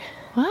know.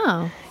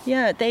 Wow.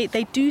 Yeah, they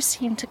do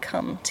seem to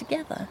come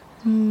together.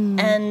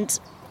 And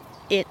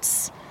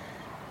it's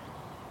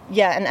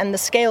and the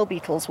scale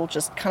beetles will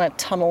just kind of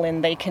tunnel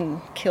in. They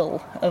can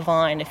kill a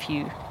vine if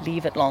you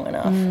leave it long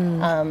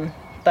enough.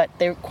 But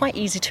they're quite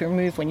easy to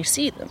remove when you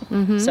see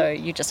them. So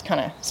you just kind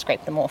of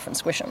scrape them off and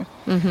squish them.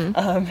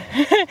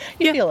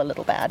 You feel a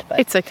little bad, but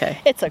it's okay.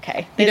 It's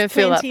okay. You don't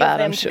feel that bad,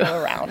 I'm sure. sure.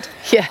 Go around.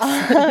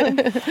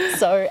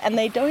 Yes. And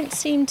they don't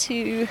seem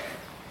to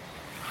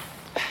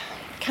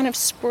kind of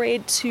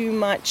spread too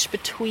much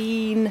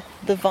between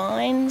the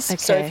vines. Okay.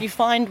 So if you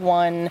find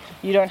one,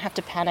 you don't have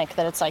to panic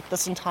that it's like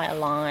this entire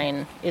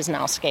line is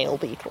now scale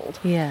beetled.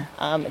 Yeah.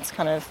 It's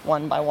kind of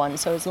one by one.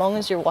 So as long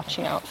as you're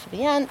watching out for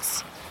the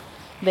ants,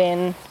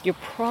 then you're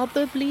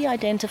probably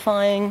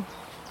identifying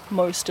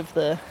most of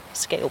the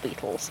scale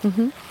beetles.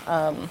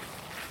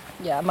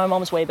 My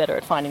mom's way better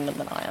at finding them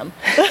than I am.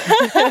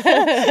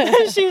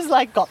 She's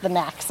got the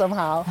knack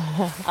somehow.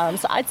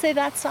 So I'd say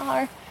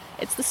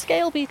it's the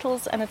scale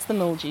beetles and it's the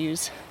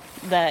mildews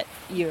that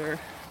you're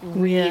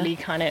really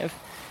kind of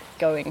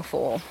going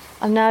for.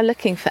 I'm now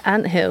looking for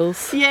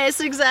anthills. Yes,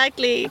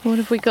 exactly. What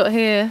have we got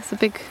here? It's a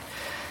big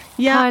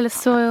pile of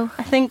soil.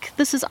 I think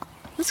this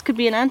could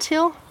be an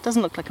anthill.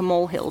 Doesn't look like a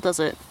molehill, does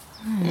it?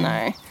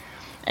 No.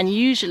 And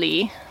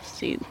usually,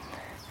 see,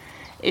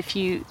 if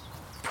you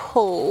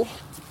pull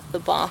the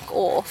bark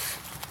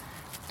off,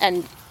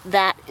 and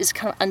that is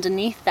kind of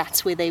underneath,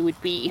 that's where they would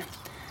be.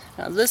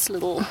 Now this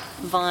little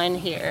vine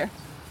here,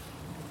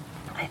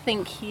 I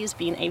think he's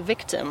been a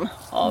victim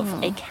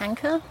of a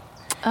canker.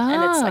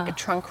 and it's like a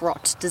trunk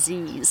rot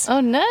disease.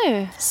 Oh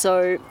no.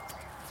 So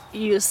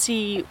you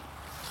see,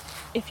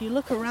 if you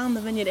look around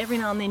the vineyard, every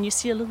now and then you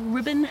see a little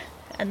ribbon,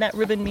 and that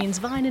ribbon means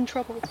vine in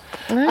trouble.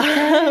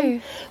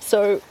 Okay.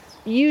 So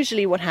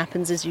usually what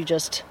happens is you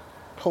just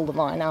pull the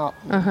vine out,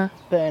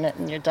 burn it,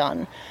 and you're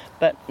done.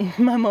 But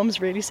my mom's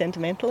really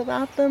sentimental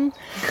about them,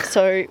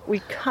 so we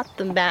cut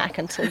them back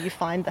until you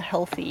find the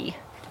healthy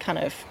kind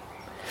of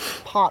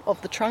part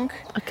of the trunk.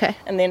 Okay.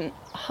 And then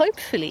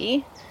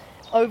hopefully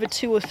over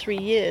 2 or 3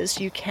 years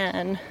you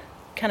can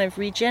kind of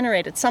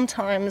regenerate it.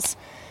 Sometimes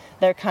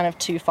they're kind of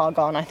too far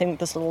gone. I think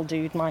this little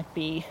dude might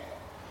be,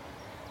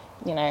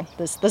 you know,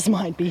 this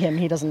might be him.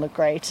 He doesn't look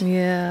great.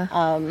 Yeah.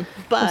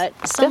 But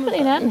some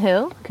Definitely an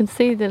anthill. You can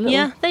see the little,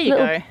 yeah, there you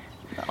go.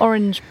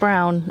 Orange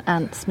brown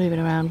ants moving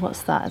around.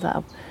 What's that? Is that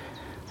I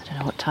don't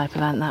know what type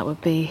of ant that would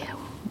be.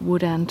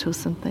 Wood ant or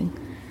something.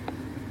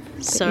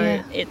 So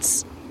yeah.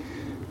 it's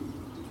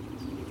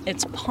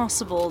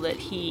possible that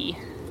he,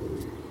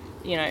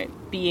 you know,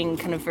 being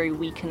kind of very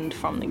weakened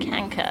from the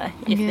canker,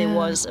 if there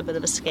was a bit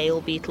of a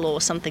scale beetle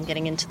or something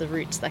getting into the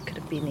roots, that could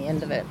have been the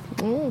end of it.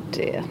 Oh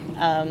dear.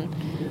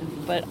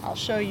 But I'll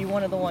show you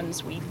one of the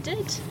ones we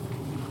did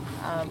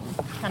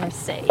kind of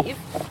save.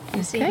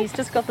 You see, he's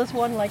just got this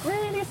one like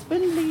really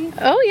spindly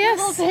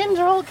little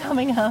tendril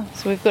coming up.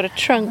 So we've got a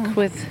trunk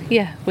with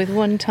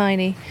one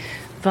tiny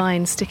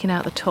vine sticking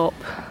out the top.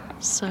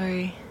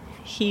 So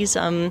he's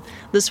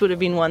this would have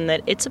been one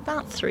that it's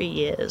about 3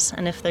 years,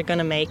 and if they're going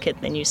to make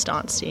it, then you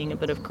start seeing a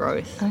bit of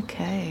growth.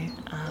 Okay.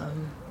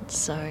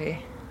 So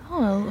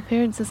well,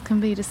 appearances can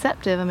be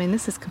deceptive. I mean,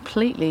 this is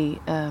completely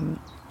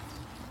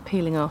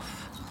peeling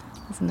off,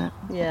 isn't it?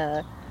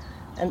 yeah,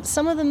 and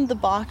some of them the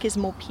bark is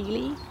more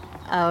peely.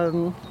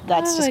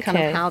 That's just kind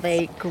of how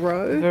they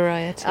grow.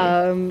 Variety.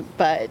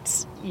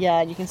 But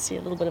yeah, you can see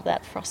a little bit of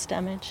that frost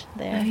damage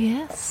there. Oh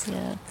yes.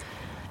 Yeah.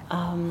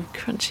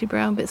 Crunchy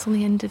brown bits on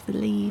the end of the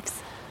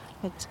leaves.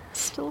 But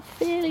still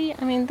fairly,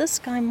 I mean, this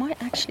guy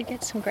might actually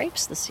get some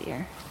grapes this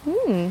year.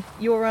 Mm.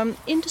 Your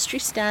industry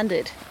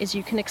standard is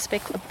you can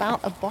expect about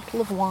a bottle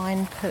of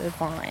wine per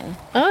vine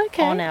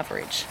Okay. on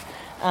average.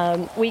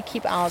 We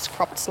keep ours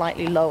cropped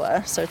slightly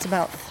lower, so it's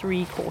about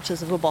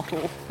 3/4 of a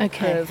bottle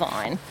per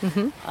vine.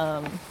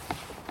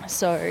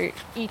 So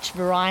each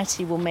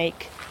variety will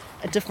make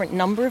a different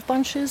number of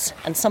bunches,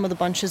 and some of the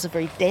bunches are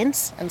very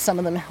dense and some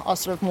of them are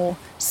sort of more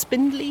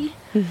spindly.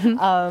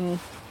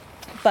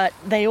 But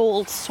they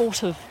all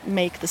sort of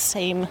make the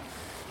same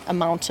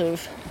amount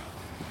of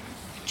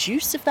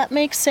juice, if that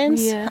makes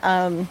sense.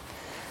 Yeah.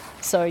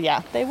 So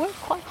yeah, they work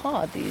quite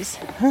hard, these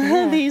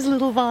these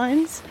little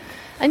vines.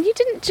 And you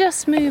didn't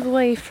just move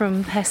away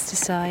from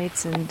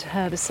pesticides and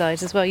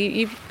herbicides as well.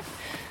 You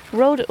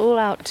rolled it all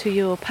out to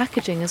your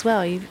packaging as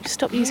well. You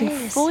stopped using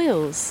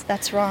foils.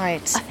 That's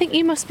right. I think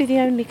you must be the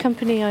only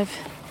company I've...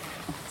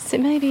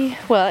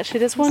 Well, actually,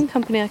 there's one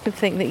company I can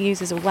think that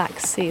uses a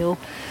wax seal.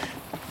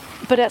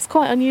 But that's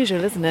quite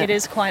unusual, isn't it? It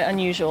is quite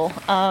unusual.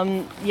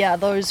 Yeah,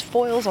 those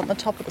foils on the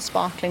top of the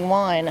sparkling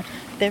wine,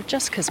 they're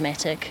just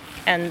cosmetic.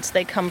 And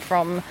they come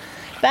from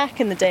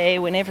back in the day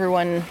when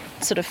everyone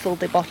sort of filled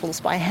their bottles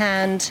by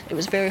hand. It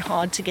was very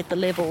hard to get the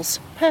levels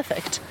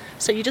perfect.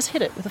 So you just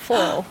hit it with a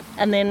foil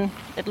and then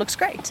it looks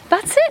great.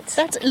 That's it?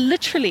 That's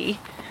literally...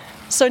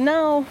 So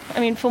now, I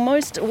mean, for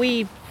most,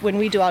 when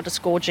we do our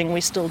disgorging,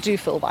 we still do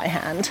fill by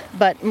hand.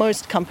 But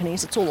most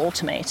companies, it's all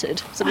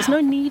automated. So there's no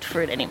need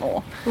for it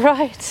anymore.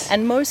 Right.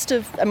 And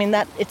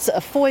it's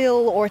a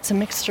foil or it's a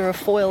mixture of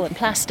foil and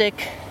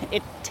plastic.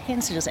 It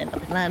tends to just end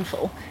up in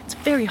landfill. It's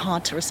very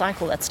hard to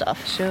recycle that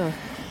stuff. Sure.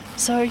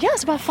 So yeah,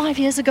 it's about 5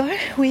 years ago.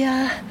 We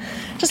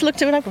just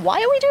looked at it like,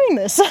 why are we doing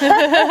this?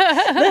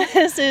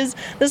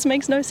 This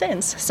makes no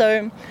sense.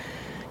 So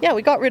yeah,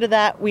 we got rid of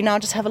that. We now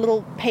just have a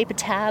little paper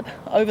tab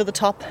over the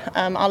top.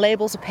 Our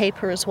labels are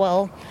paper as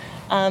well.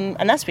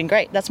 And that's been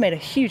great. That's made a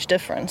huge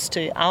difference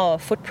to our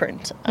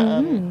footprint.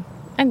 And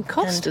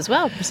cost as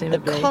well,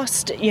 presumably. The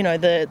cost,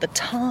 the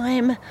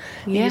time.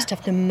 You used to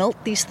have to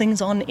melt these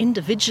things on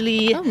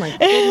individually. Oh my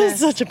goodness. It's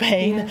such a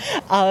pain.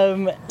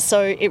 Yeah.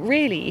 So it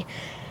really...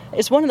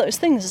 It's one of those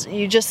things,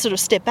 you just sort of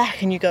step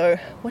back and you go,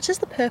 what is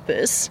the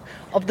purpose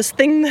of this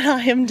thing that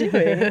I am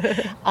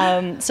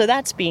doing? So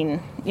that's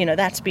been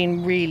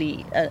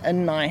really a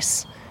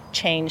nice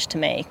change to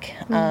make.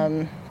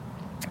 And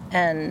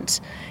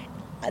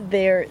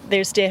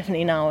there's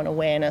definitely now an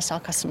awareness. Our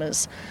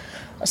customers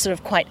are sort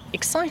of quite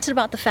excited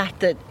about the fact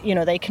that,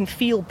 they can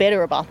feel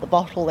better about the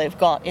bottle they've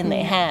got in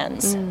their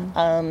hands.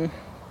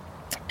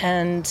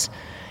 And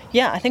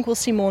yeah, I think we'll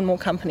see more and more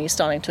companies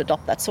starting to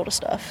adopt that sort of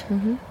stuff.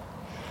 Mm-hmm.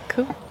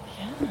 Cool.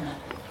 Yeah.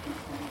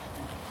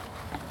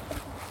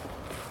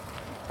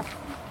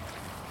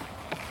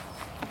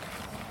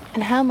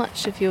 And how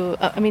much of your...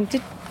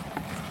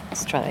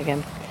 let's try that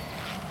again.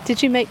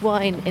 Did you make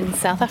wine in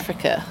South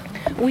Africa?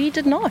 We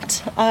did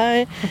not.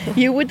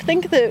 You would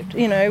think that,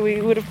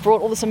 we would have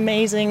brought all this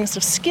amazing sort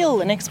of skill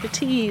and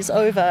expertise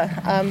over,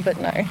 but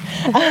no.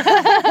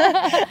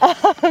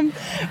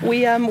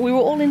 We were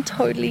all in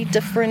totally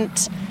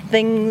different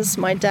things.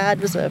 My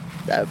dad was a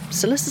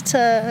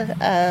solicitor.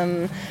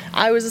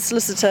 I was a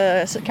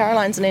solicitor. So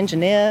Caroline's an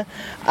engineer.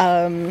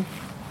 And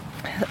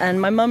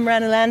my mum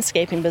ran a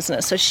landscaping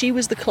business. So she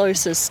was the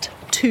closest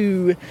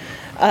to,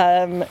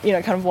 kind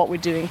of what we're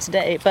doing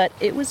today. But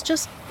it was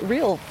just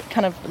real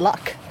kind of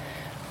luck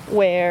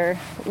where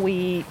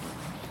the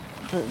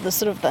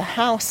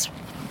house,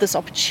 this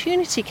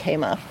opportunity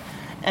came up,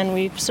 and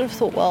we sort of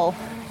thought, well,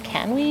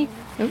 can we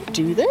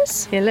do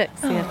this? Yeah, look,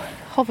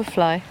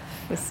 hoverfly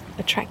was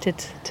attracted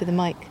to the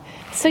mic.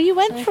 So you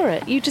went for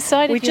it. You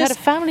decided you had a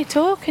family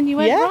talk, and you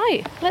went,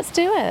 right, let's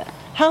do it.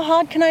 How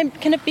hard can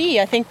it be?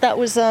 I think that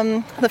was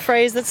the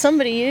phrase that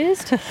somebody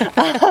used,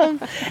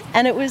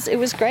 and it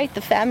was great.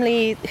 The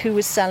family who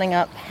was selling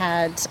up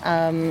had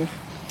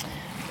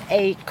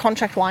a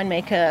contract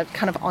winemaker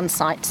kind of on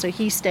site, so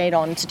he stayed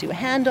on to do a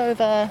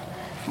handover.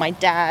 My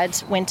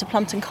dad went to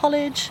Plumpton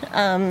College,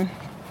 and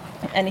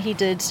he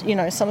did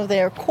some of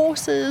their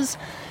courses.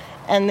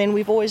 And then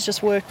we've always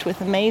just worked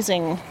with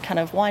amazing kind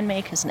of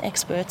winemakers and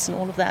experts and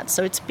all of that.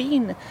 So it's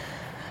been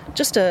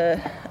just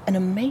an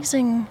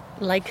amazing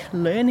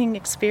learning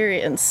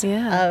experience.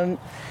 Yeah.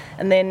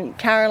 And then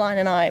Caroline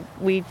and I,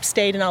 we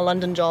stayed in our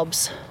London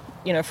jobs,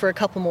 for a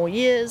couple more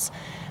years.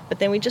 But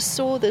then we just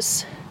saw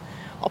this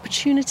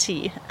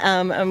opportunity,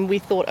 and we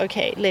thought,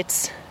 okay,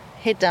 let's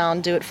head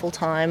down, do it full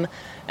time,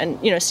 and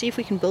see if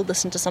we can build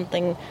this into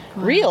something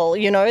real,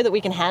 that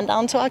we can hand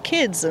down to our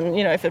kids, and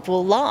if it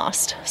will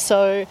last.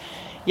 So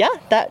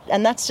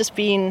that's just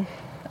been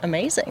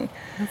amazing.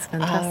 That's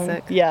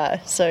fantastic.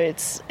 So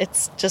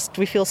it's just,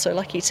 we feel so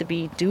lucky to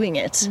be doing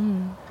it.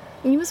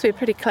 You must be a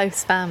pretty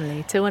close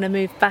family to want to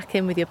move back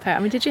in with your parents.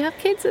 I mean, did you have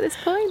kids at this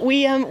point?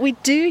 We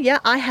do, yeah.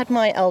 I had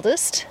my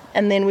eldest,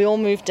 and then we all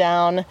moved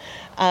down.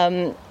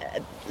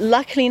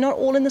 Luckily, not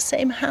all in the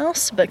same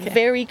house, but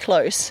very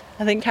close.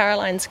 I think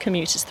Caroline's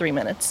commute is 3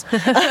 minutes.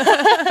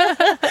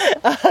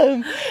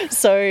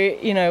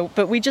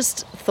 But we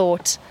just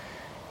thought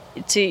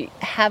to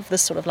have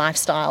this sort of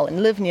lifestyle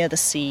and live near the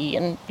sea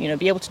and,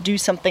 be able to do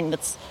something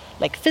that's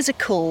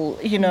physical,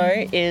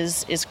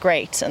 is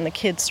great. And the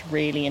kids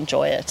really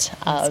enjoy it.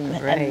 That's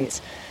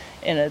great.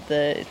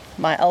 And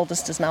my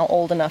eldest is now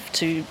old enough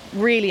to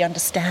really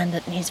understand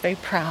it, and he's very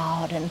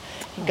proud, and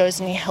he goes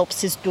and he helps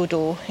his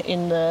dodo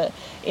in the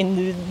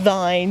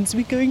vines.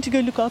 We're going to go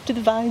look after the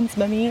vines,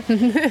 Mummy.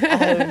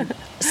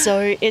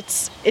 So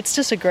it's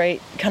just a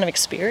great kind of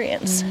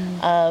experience,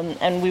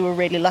 and we were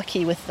really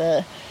lucky with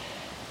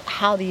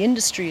how the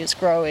industry is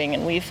growing,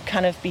 and we've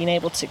kind of been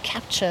able to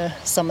capture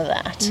some of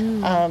that.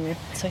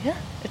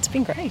 It's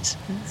been great.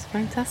 That's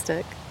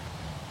fantastic.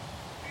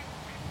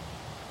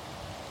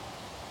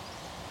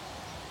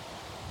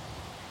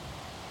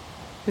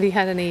 Have you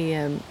had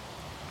any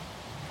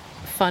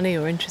funny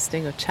or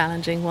interesting or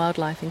challenging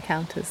wildlife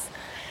encounters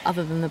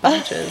other than the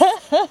badgers?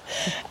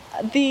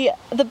 The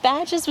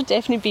badgers would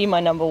definitely be my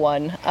number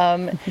one.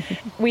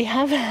 We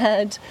have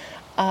had,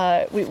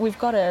 we've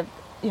got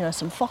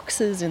some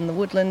foxes in the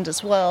woodland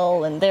as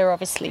well, and they're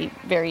obviously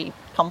very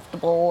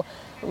comfortable.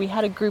 We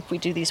had a group, we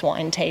do these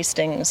wine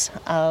tastings,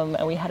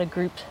 and we had a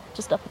group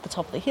just up at the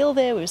top of the hill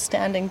there. We were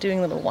standing doing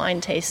a little wine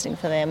tasting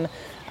for them.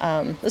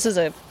 This is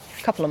a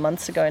couple of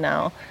months ago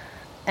now.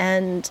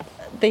 And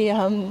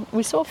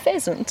we saw a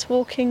pheasant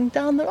walking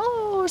down the,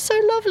 so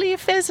lovely, a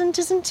pheasant,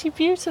 isn't he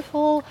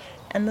beautiful?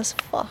 And this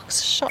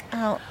fox shot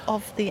out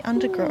of the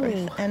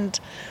undergrowth and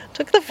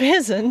took the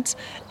pheasant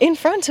in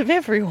front of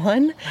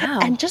everyone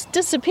and just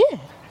disappeared.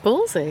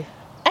 Ballsy.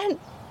 And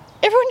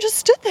everyone just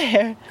stood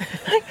there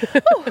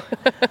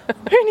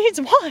who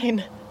needs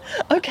wine?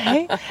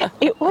 Okay.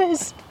 It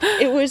was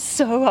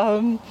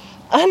so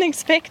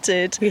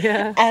unexpected.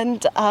 Yeah.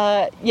 And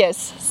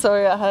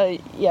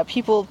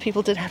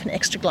people did have an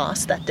extra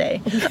glass that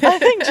day. I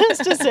think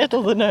just to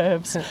settle the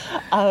nerves.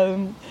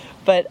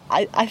 But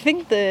I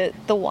think the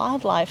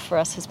wildlife for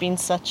us has been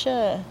such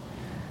a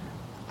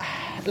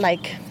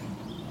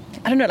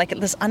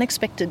this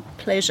unexpected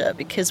pleasure,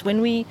 because when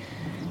we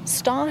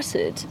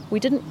started, we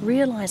didn't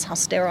realize how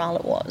sterile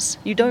it was.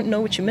 You don't know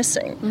what you're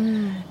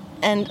missing.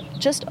 And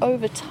just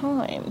over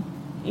time,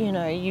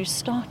 you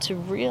start to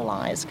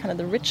realize kind of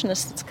the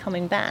richness that's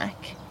coming back,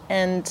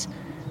 and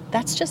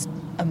that's just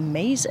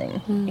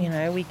amazing.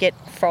 We get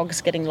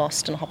frogs getting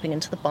lost and hopping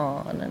into the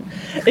barn, and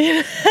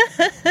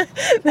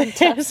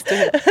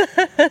fantastic.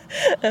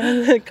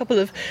 A couple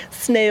of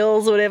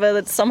snails or whatever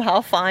that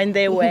somehow find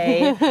their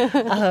way.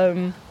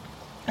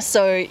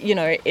 So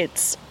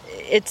it's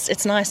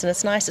nice, and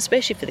it's nice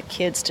especially for the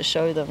kids to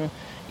show them,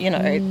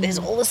 there's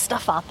all this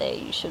stuff out there,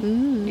 you should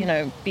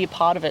be a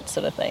part of it,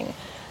 sort of thing.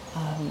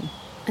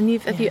 And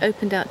have you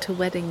opened out to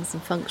weddings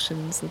and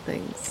functions and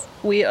things?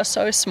 We are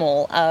so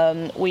small.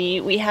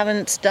 We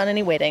haven't done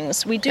any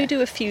weddings. We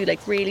do a few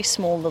really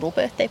small little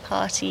birthday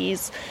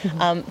parties.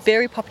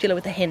 Very popular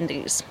with the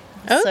Hindus.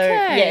 Okay. So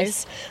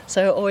yes,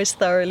 so always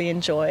thoroughly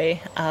enjoy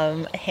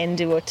a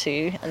Hindu or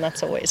two, and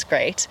that's always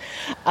great.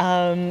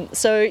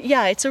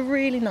 It's a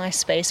really nice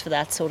space for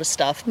that sort of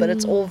stuff, but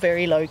it's all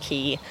very low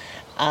key.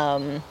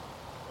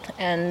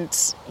 And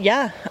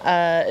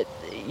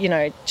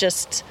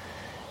just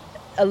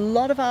a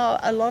lot of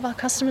our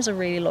customers are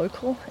really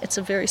local. It's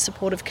a very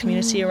supportive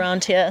community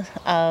around here,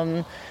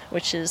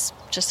 which is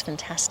just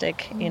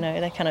fantastic.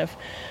 They kind of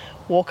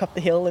walk up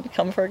the hill and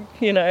come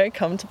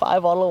to buy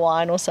a bottle of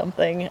wine or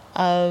something.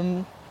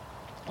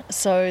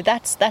 So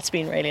that's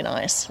been really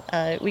nice.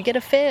 We get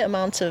a fair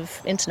amount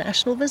of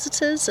international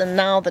visitors, and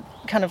now that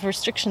kind of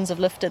restrictions have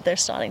lifted, they're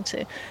starting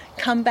to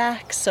come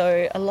back.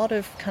 So a lot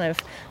of kind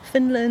of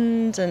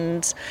Finland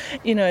and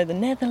the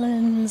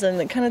Netherlands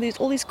and kind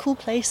of all these cool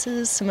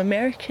places. Some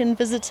American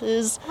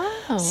visitors.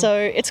 Wow.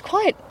 So it's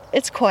quite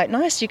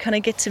nice. You kind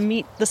of get to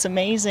meet this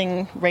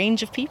amazing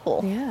range of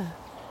people. Yeah.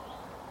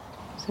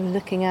 So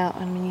looking out,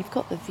 I mean, you've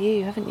got the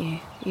view, haven't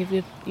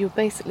you? You're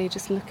basically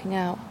just looking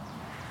out.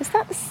 Is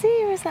that the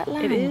sea or is that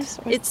land? It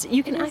is.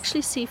 You can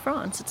actually see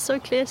France. It's so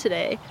clear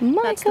today.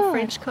 That's God. the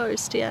French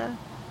coast, yeah.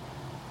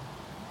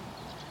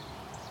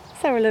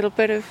 Is there a little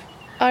bit of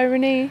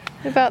irony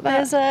about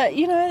that?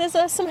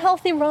 There's some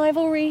healthy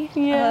rivalry.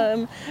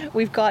 Yeah.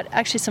 We've got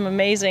actually some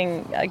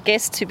amazing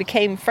guests who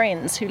became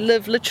friends, who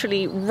live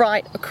literally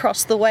right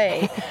across the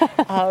way.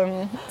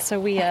 So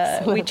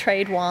we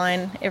trade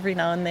wine every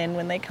now and then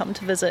when they come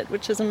to visit,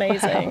 which is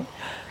amazing.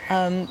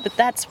 Wow. But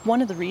that's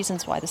one of the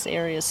reasons why this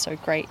area is so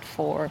great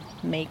for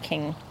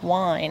making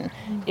wine,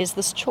 is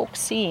this chalk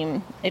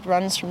seam. It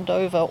runs from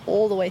Dover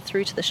all the way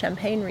through to the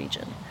Champagne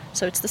region.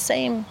 So it's the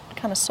same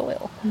kind of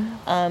soil.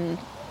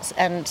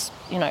 And,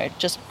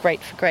 just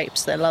great for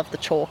grapes. They love the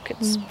chalk.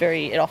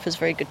 It offers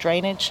very good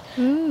drainage.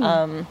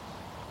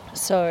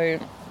 So,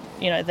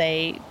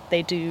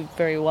 they do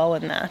very well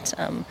in that.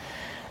 And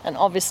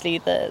obviously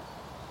the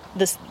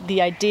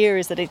idea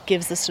is that it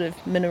gives this sort of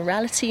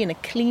minerality and a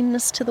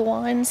cleanness to the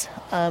wines,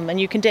 and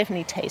you can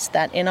definitely taste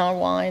that in our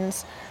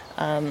wines.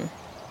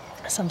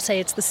 Some say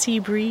it's the sea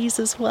breeze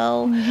as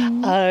well.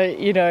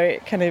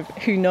 Kind of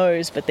who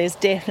knows, but there's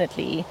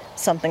definitely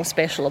something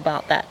special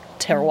about that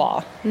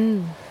terroir.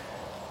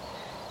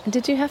 And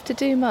did you have to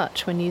do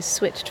much when you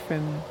switched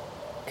from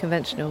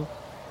conventional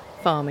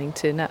farming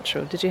to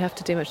natural? Did you have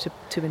to do much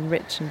to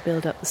enrich and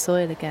build up the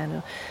soil again?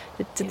 Or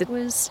it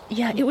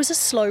was a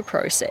slow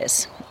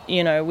process.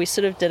 We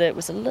sort of did it. It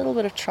was a little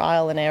bit of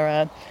trial and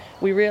error.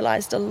 We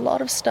realized a lot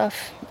of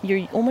stuff,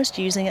 you're almost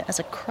using it as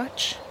a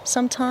crutch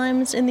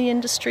sometimes in the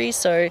industry.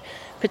 So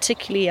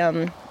particularly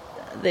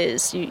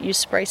you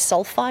spray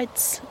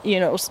sulfites,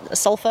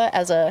 sulfur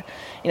as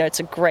it's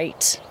a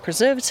great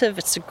preservative.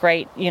 It's a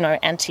great,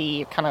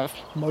 anti kind of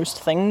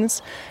most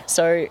things.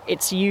 So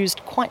it's used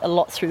quite a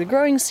lot through the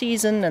growing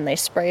season, and they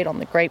spray it on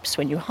the grapes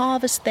when you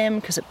harvest them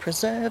because it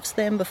preserves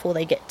them before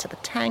they get to the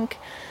tank.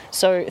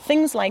 So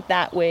things like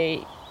that where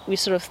we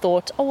sort of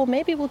thought, oh, well,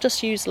 maybe we'll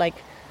just use like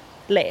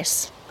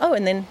less. Oh,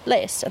 and then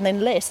less, and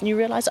then less. And you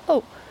realize,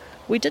 oh,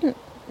 we didn't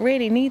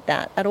really need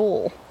that at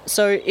all.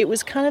 So it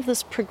was kind of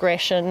this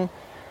progression,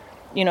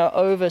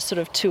 over sort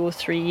of 2 or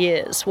 3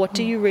 years. What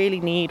do you really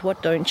need?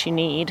 What don't you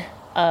need?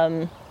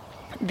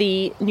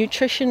 The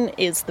nutrition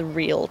is the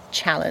real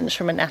challenge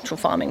from a natural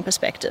farming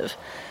perspective.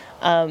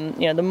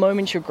 The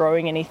moment you're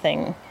growing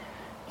anything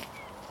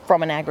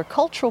from an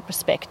agricultural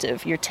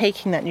perspective, you're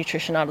taking that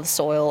nutrition out of the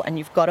soil and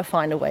you've got to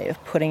find a way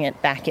of putting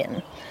it back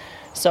in.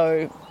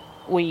 So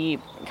we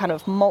kind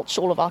of mulch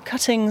all of our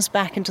cuttings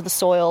back into the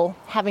soil.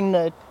 Having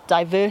the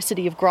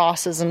diversity of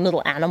grasses and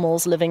little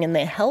animals living in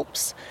there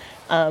helps.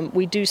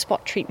 We do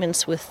spot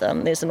treatments with,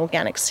 there's an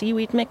organic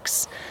seaweed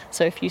mix.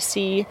 So if you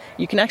see,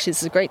 this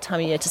is a great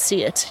time of year to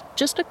see it,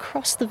 just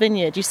across the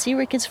vineyard, you see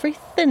where it gets very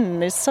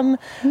thin. There's some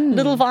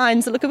little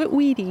vines that look a bit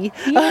weedy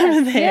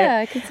over there. Yeah,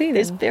 I can see them.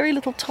 There's very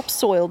little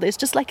topsoil. There's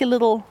just like a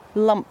little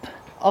lump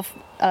of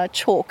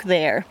chalk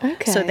there.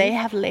 Okay. So they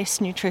have less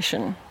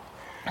nutrition.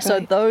 So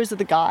those are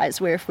the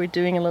guys where if we're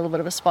doing a little bit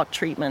of a spot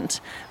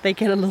treatment, they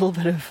get a little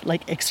bit of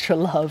like extra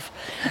love.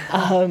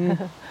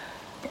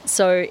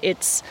 So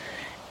it's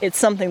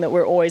something that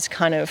we're always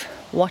kind of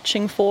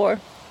watching for.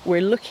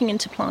 We're looking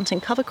into planting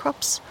cover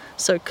crops.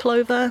 So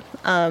clover,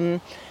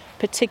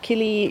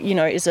 particularly,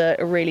 is a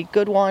really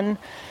good one.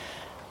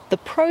 The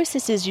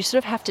process is you sort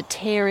of have to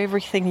tear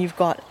everything you've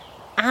got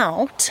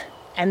out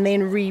and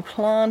then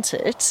replant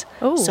it.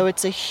 Ooh. So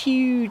it's a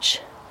huge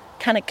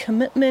kind of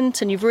commitment,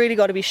 and you've really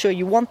got to be sure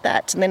you want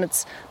that, and then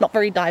it's not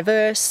very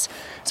diverse.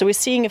 So we're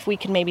seeing if we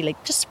can maybe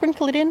like just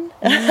sprinkle it in.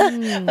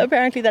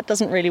 Apparently that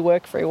doesn't really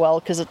work very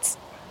well because it's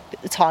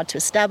hard to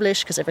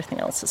establish because everything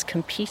else is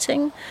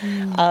competing.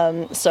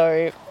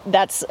 So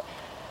that's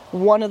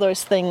one of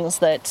those things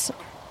that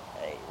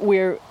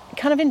we're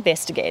kind of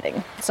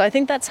investigating. So I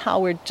think that's how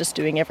we're just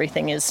doing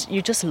everything, is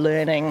you're just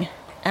learning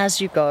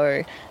as you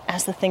go,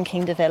 as the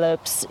thinking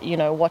develops,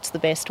 what's the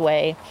best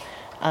way.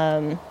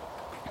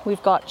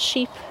 We've got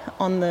sheep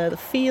on the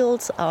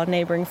fields. Our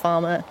neighbouring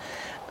farmer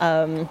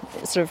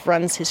sort of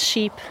runs his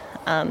sheep.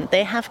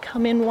 They have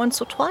come in once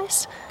or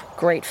twice.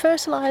 Great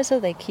fertilizer.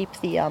 They keep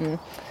the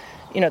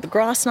the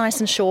grass nice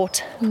and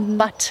short,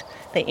 but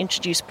they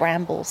introduce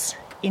brambles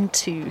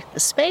into the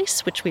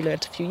space, which we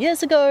learned a few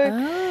years ago.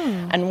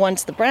 And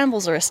once the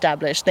brambles are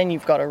established, then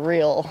you've got a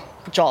real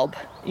job,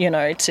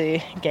 to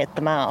get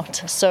them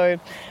out. So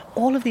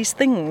all of these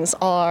things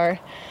are,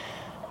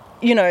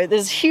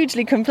 there's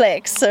hugely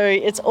complex. So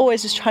it's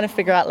always just trying to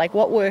figure out like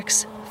what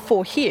works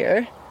for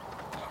here.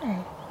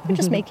 We're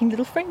just making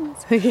little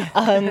friends.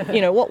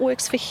 What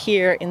works for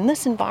here in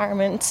this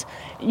environment,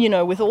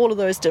 with all of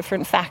those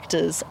different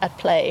factors at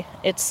play.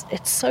 It's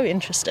so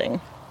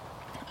interesting.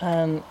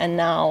 And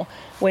now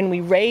when we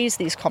raise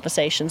these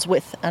conversations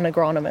with an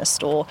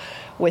agronomist or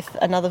with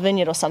another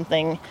vineyard or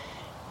something,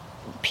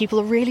 people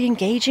are really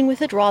engaging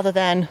with it rather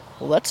than,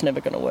 well, that's never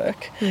going to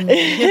work.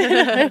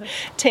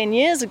 10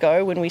 years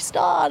ago, when we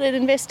started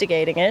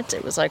investigating it,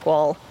 it was like,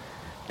 well,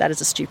 that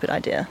is a stupid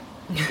idea.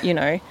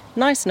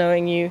 Nice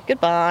knowing you,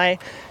 goodbye.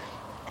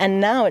 And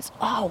now it's,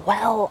 oh,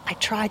 well, I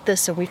tried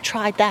this and we've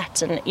tried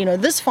that. And,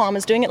 this farm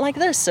is doing it like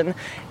this. And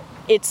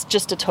it's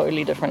just a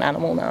totally different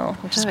animal now,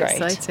 which is great.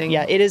 Exciting.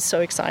 Yeah, it is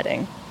so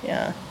exciting.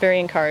 Yeah,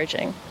 very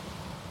encouraging.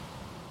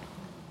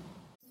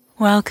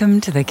 Welcome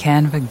to the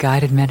Canva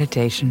guided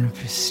meditation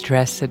for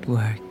stress at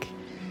work.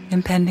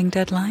 Impending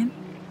deadline?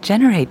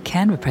 Generate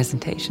Canva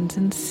presentations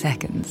in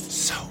seconds.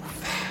 So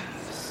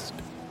fast.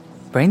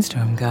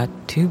 Brainstorm got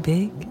too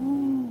big?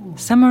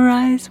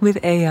 Summarize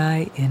with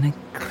AI in a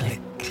click.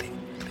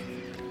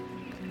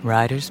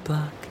 Writer's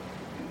block?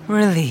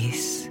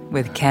 Release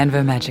with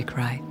Canva Magic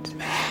Write.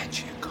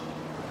 Magical.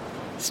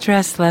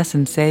 Stress less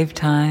and save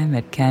time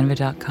at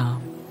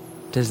canva.com.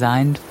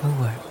 Designed for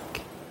work.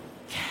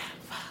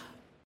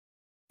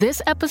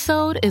 This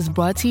episode is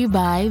brought to you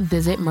by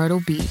Visit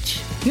Myrtle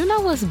Beach. You know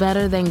what's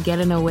better than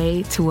getting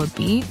away to a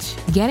beach?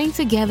 Getting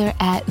together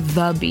at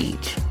the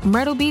beach.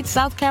 Myrtle Beach,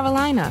 South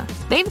Carolina.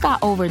 They've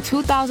got over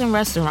 2,000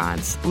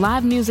 restaurants,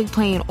 live music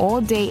playing all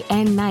day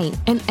and night,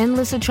 and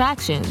endless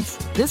attractions.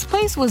 This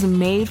place was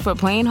made for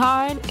playing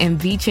hard and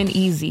beaching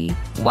easy.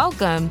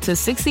 Welcome to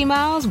 60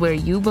 miles where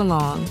you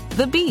belong.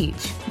 The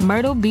beach.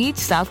 Myrtle Beach,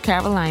 South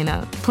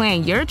Carolina.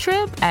 Plan your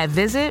trip at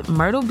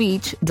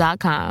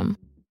visitmyrtlebeach.com.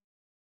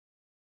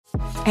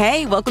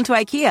 Hey, welcome to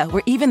IKEA,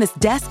 where even this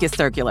desk is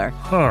circular.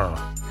 Huh.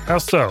 How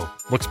so?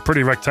 Looks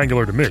pretty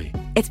rectangular to me.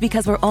 It's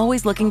because we're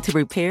always looking to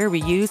repair,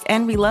 reuse,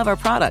 and relove our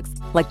products,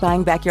 like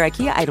buying back your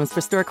IKEA items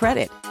for store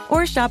credit.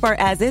 Or shop our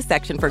as-is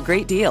section for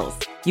great deals.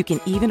 You can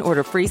even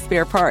order free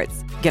spare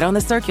parts. Get on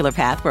the circular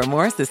path for a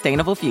more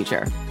sustainable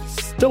future.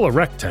 Still a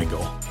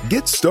rectangle.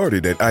 Get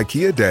started at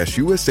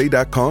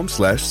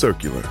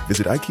IKEA-USA.com/circular.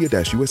 Visit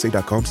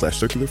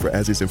IKEA-USA.com/circular for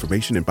as-is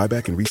information and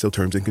buyback and resale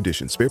terms and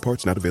conditions. Spare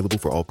parts not available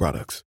for all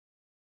products.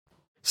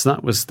 So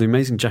that was the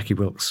amazing Jackie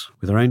Wilkes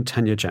with her own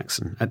Tanya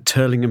Jackson at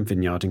Turlingham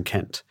Vineyard in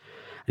Kent.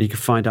 And you can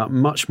find out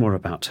much more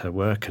about her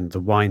work and the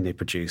wine they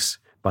produce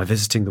by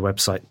visiting the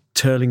website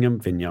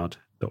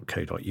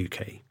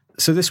turlinghamvineyard.co.uk.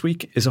 So this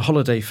week is a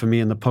holiday for me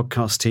and the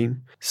podcast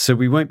team, so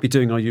we won't be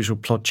doing our usual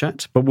plod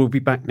chat, but we'll be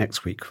back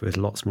next week with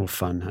lots more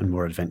fun and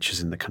more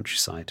adventures in the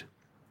countryside.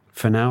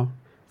 For now,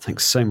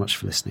 thanks so much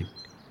for listening,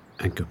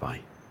 and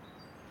goodbye.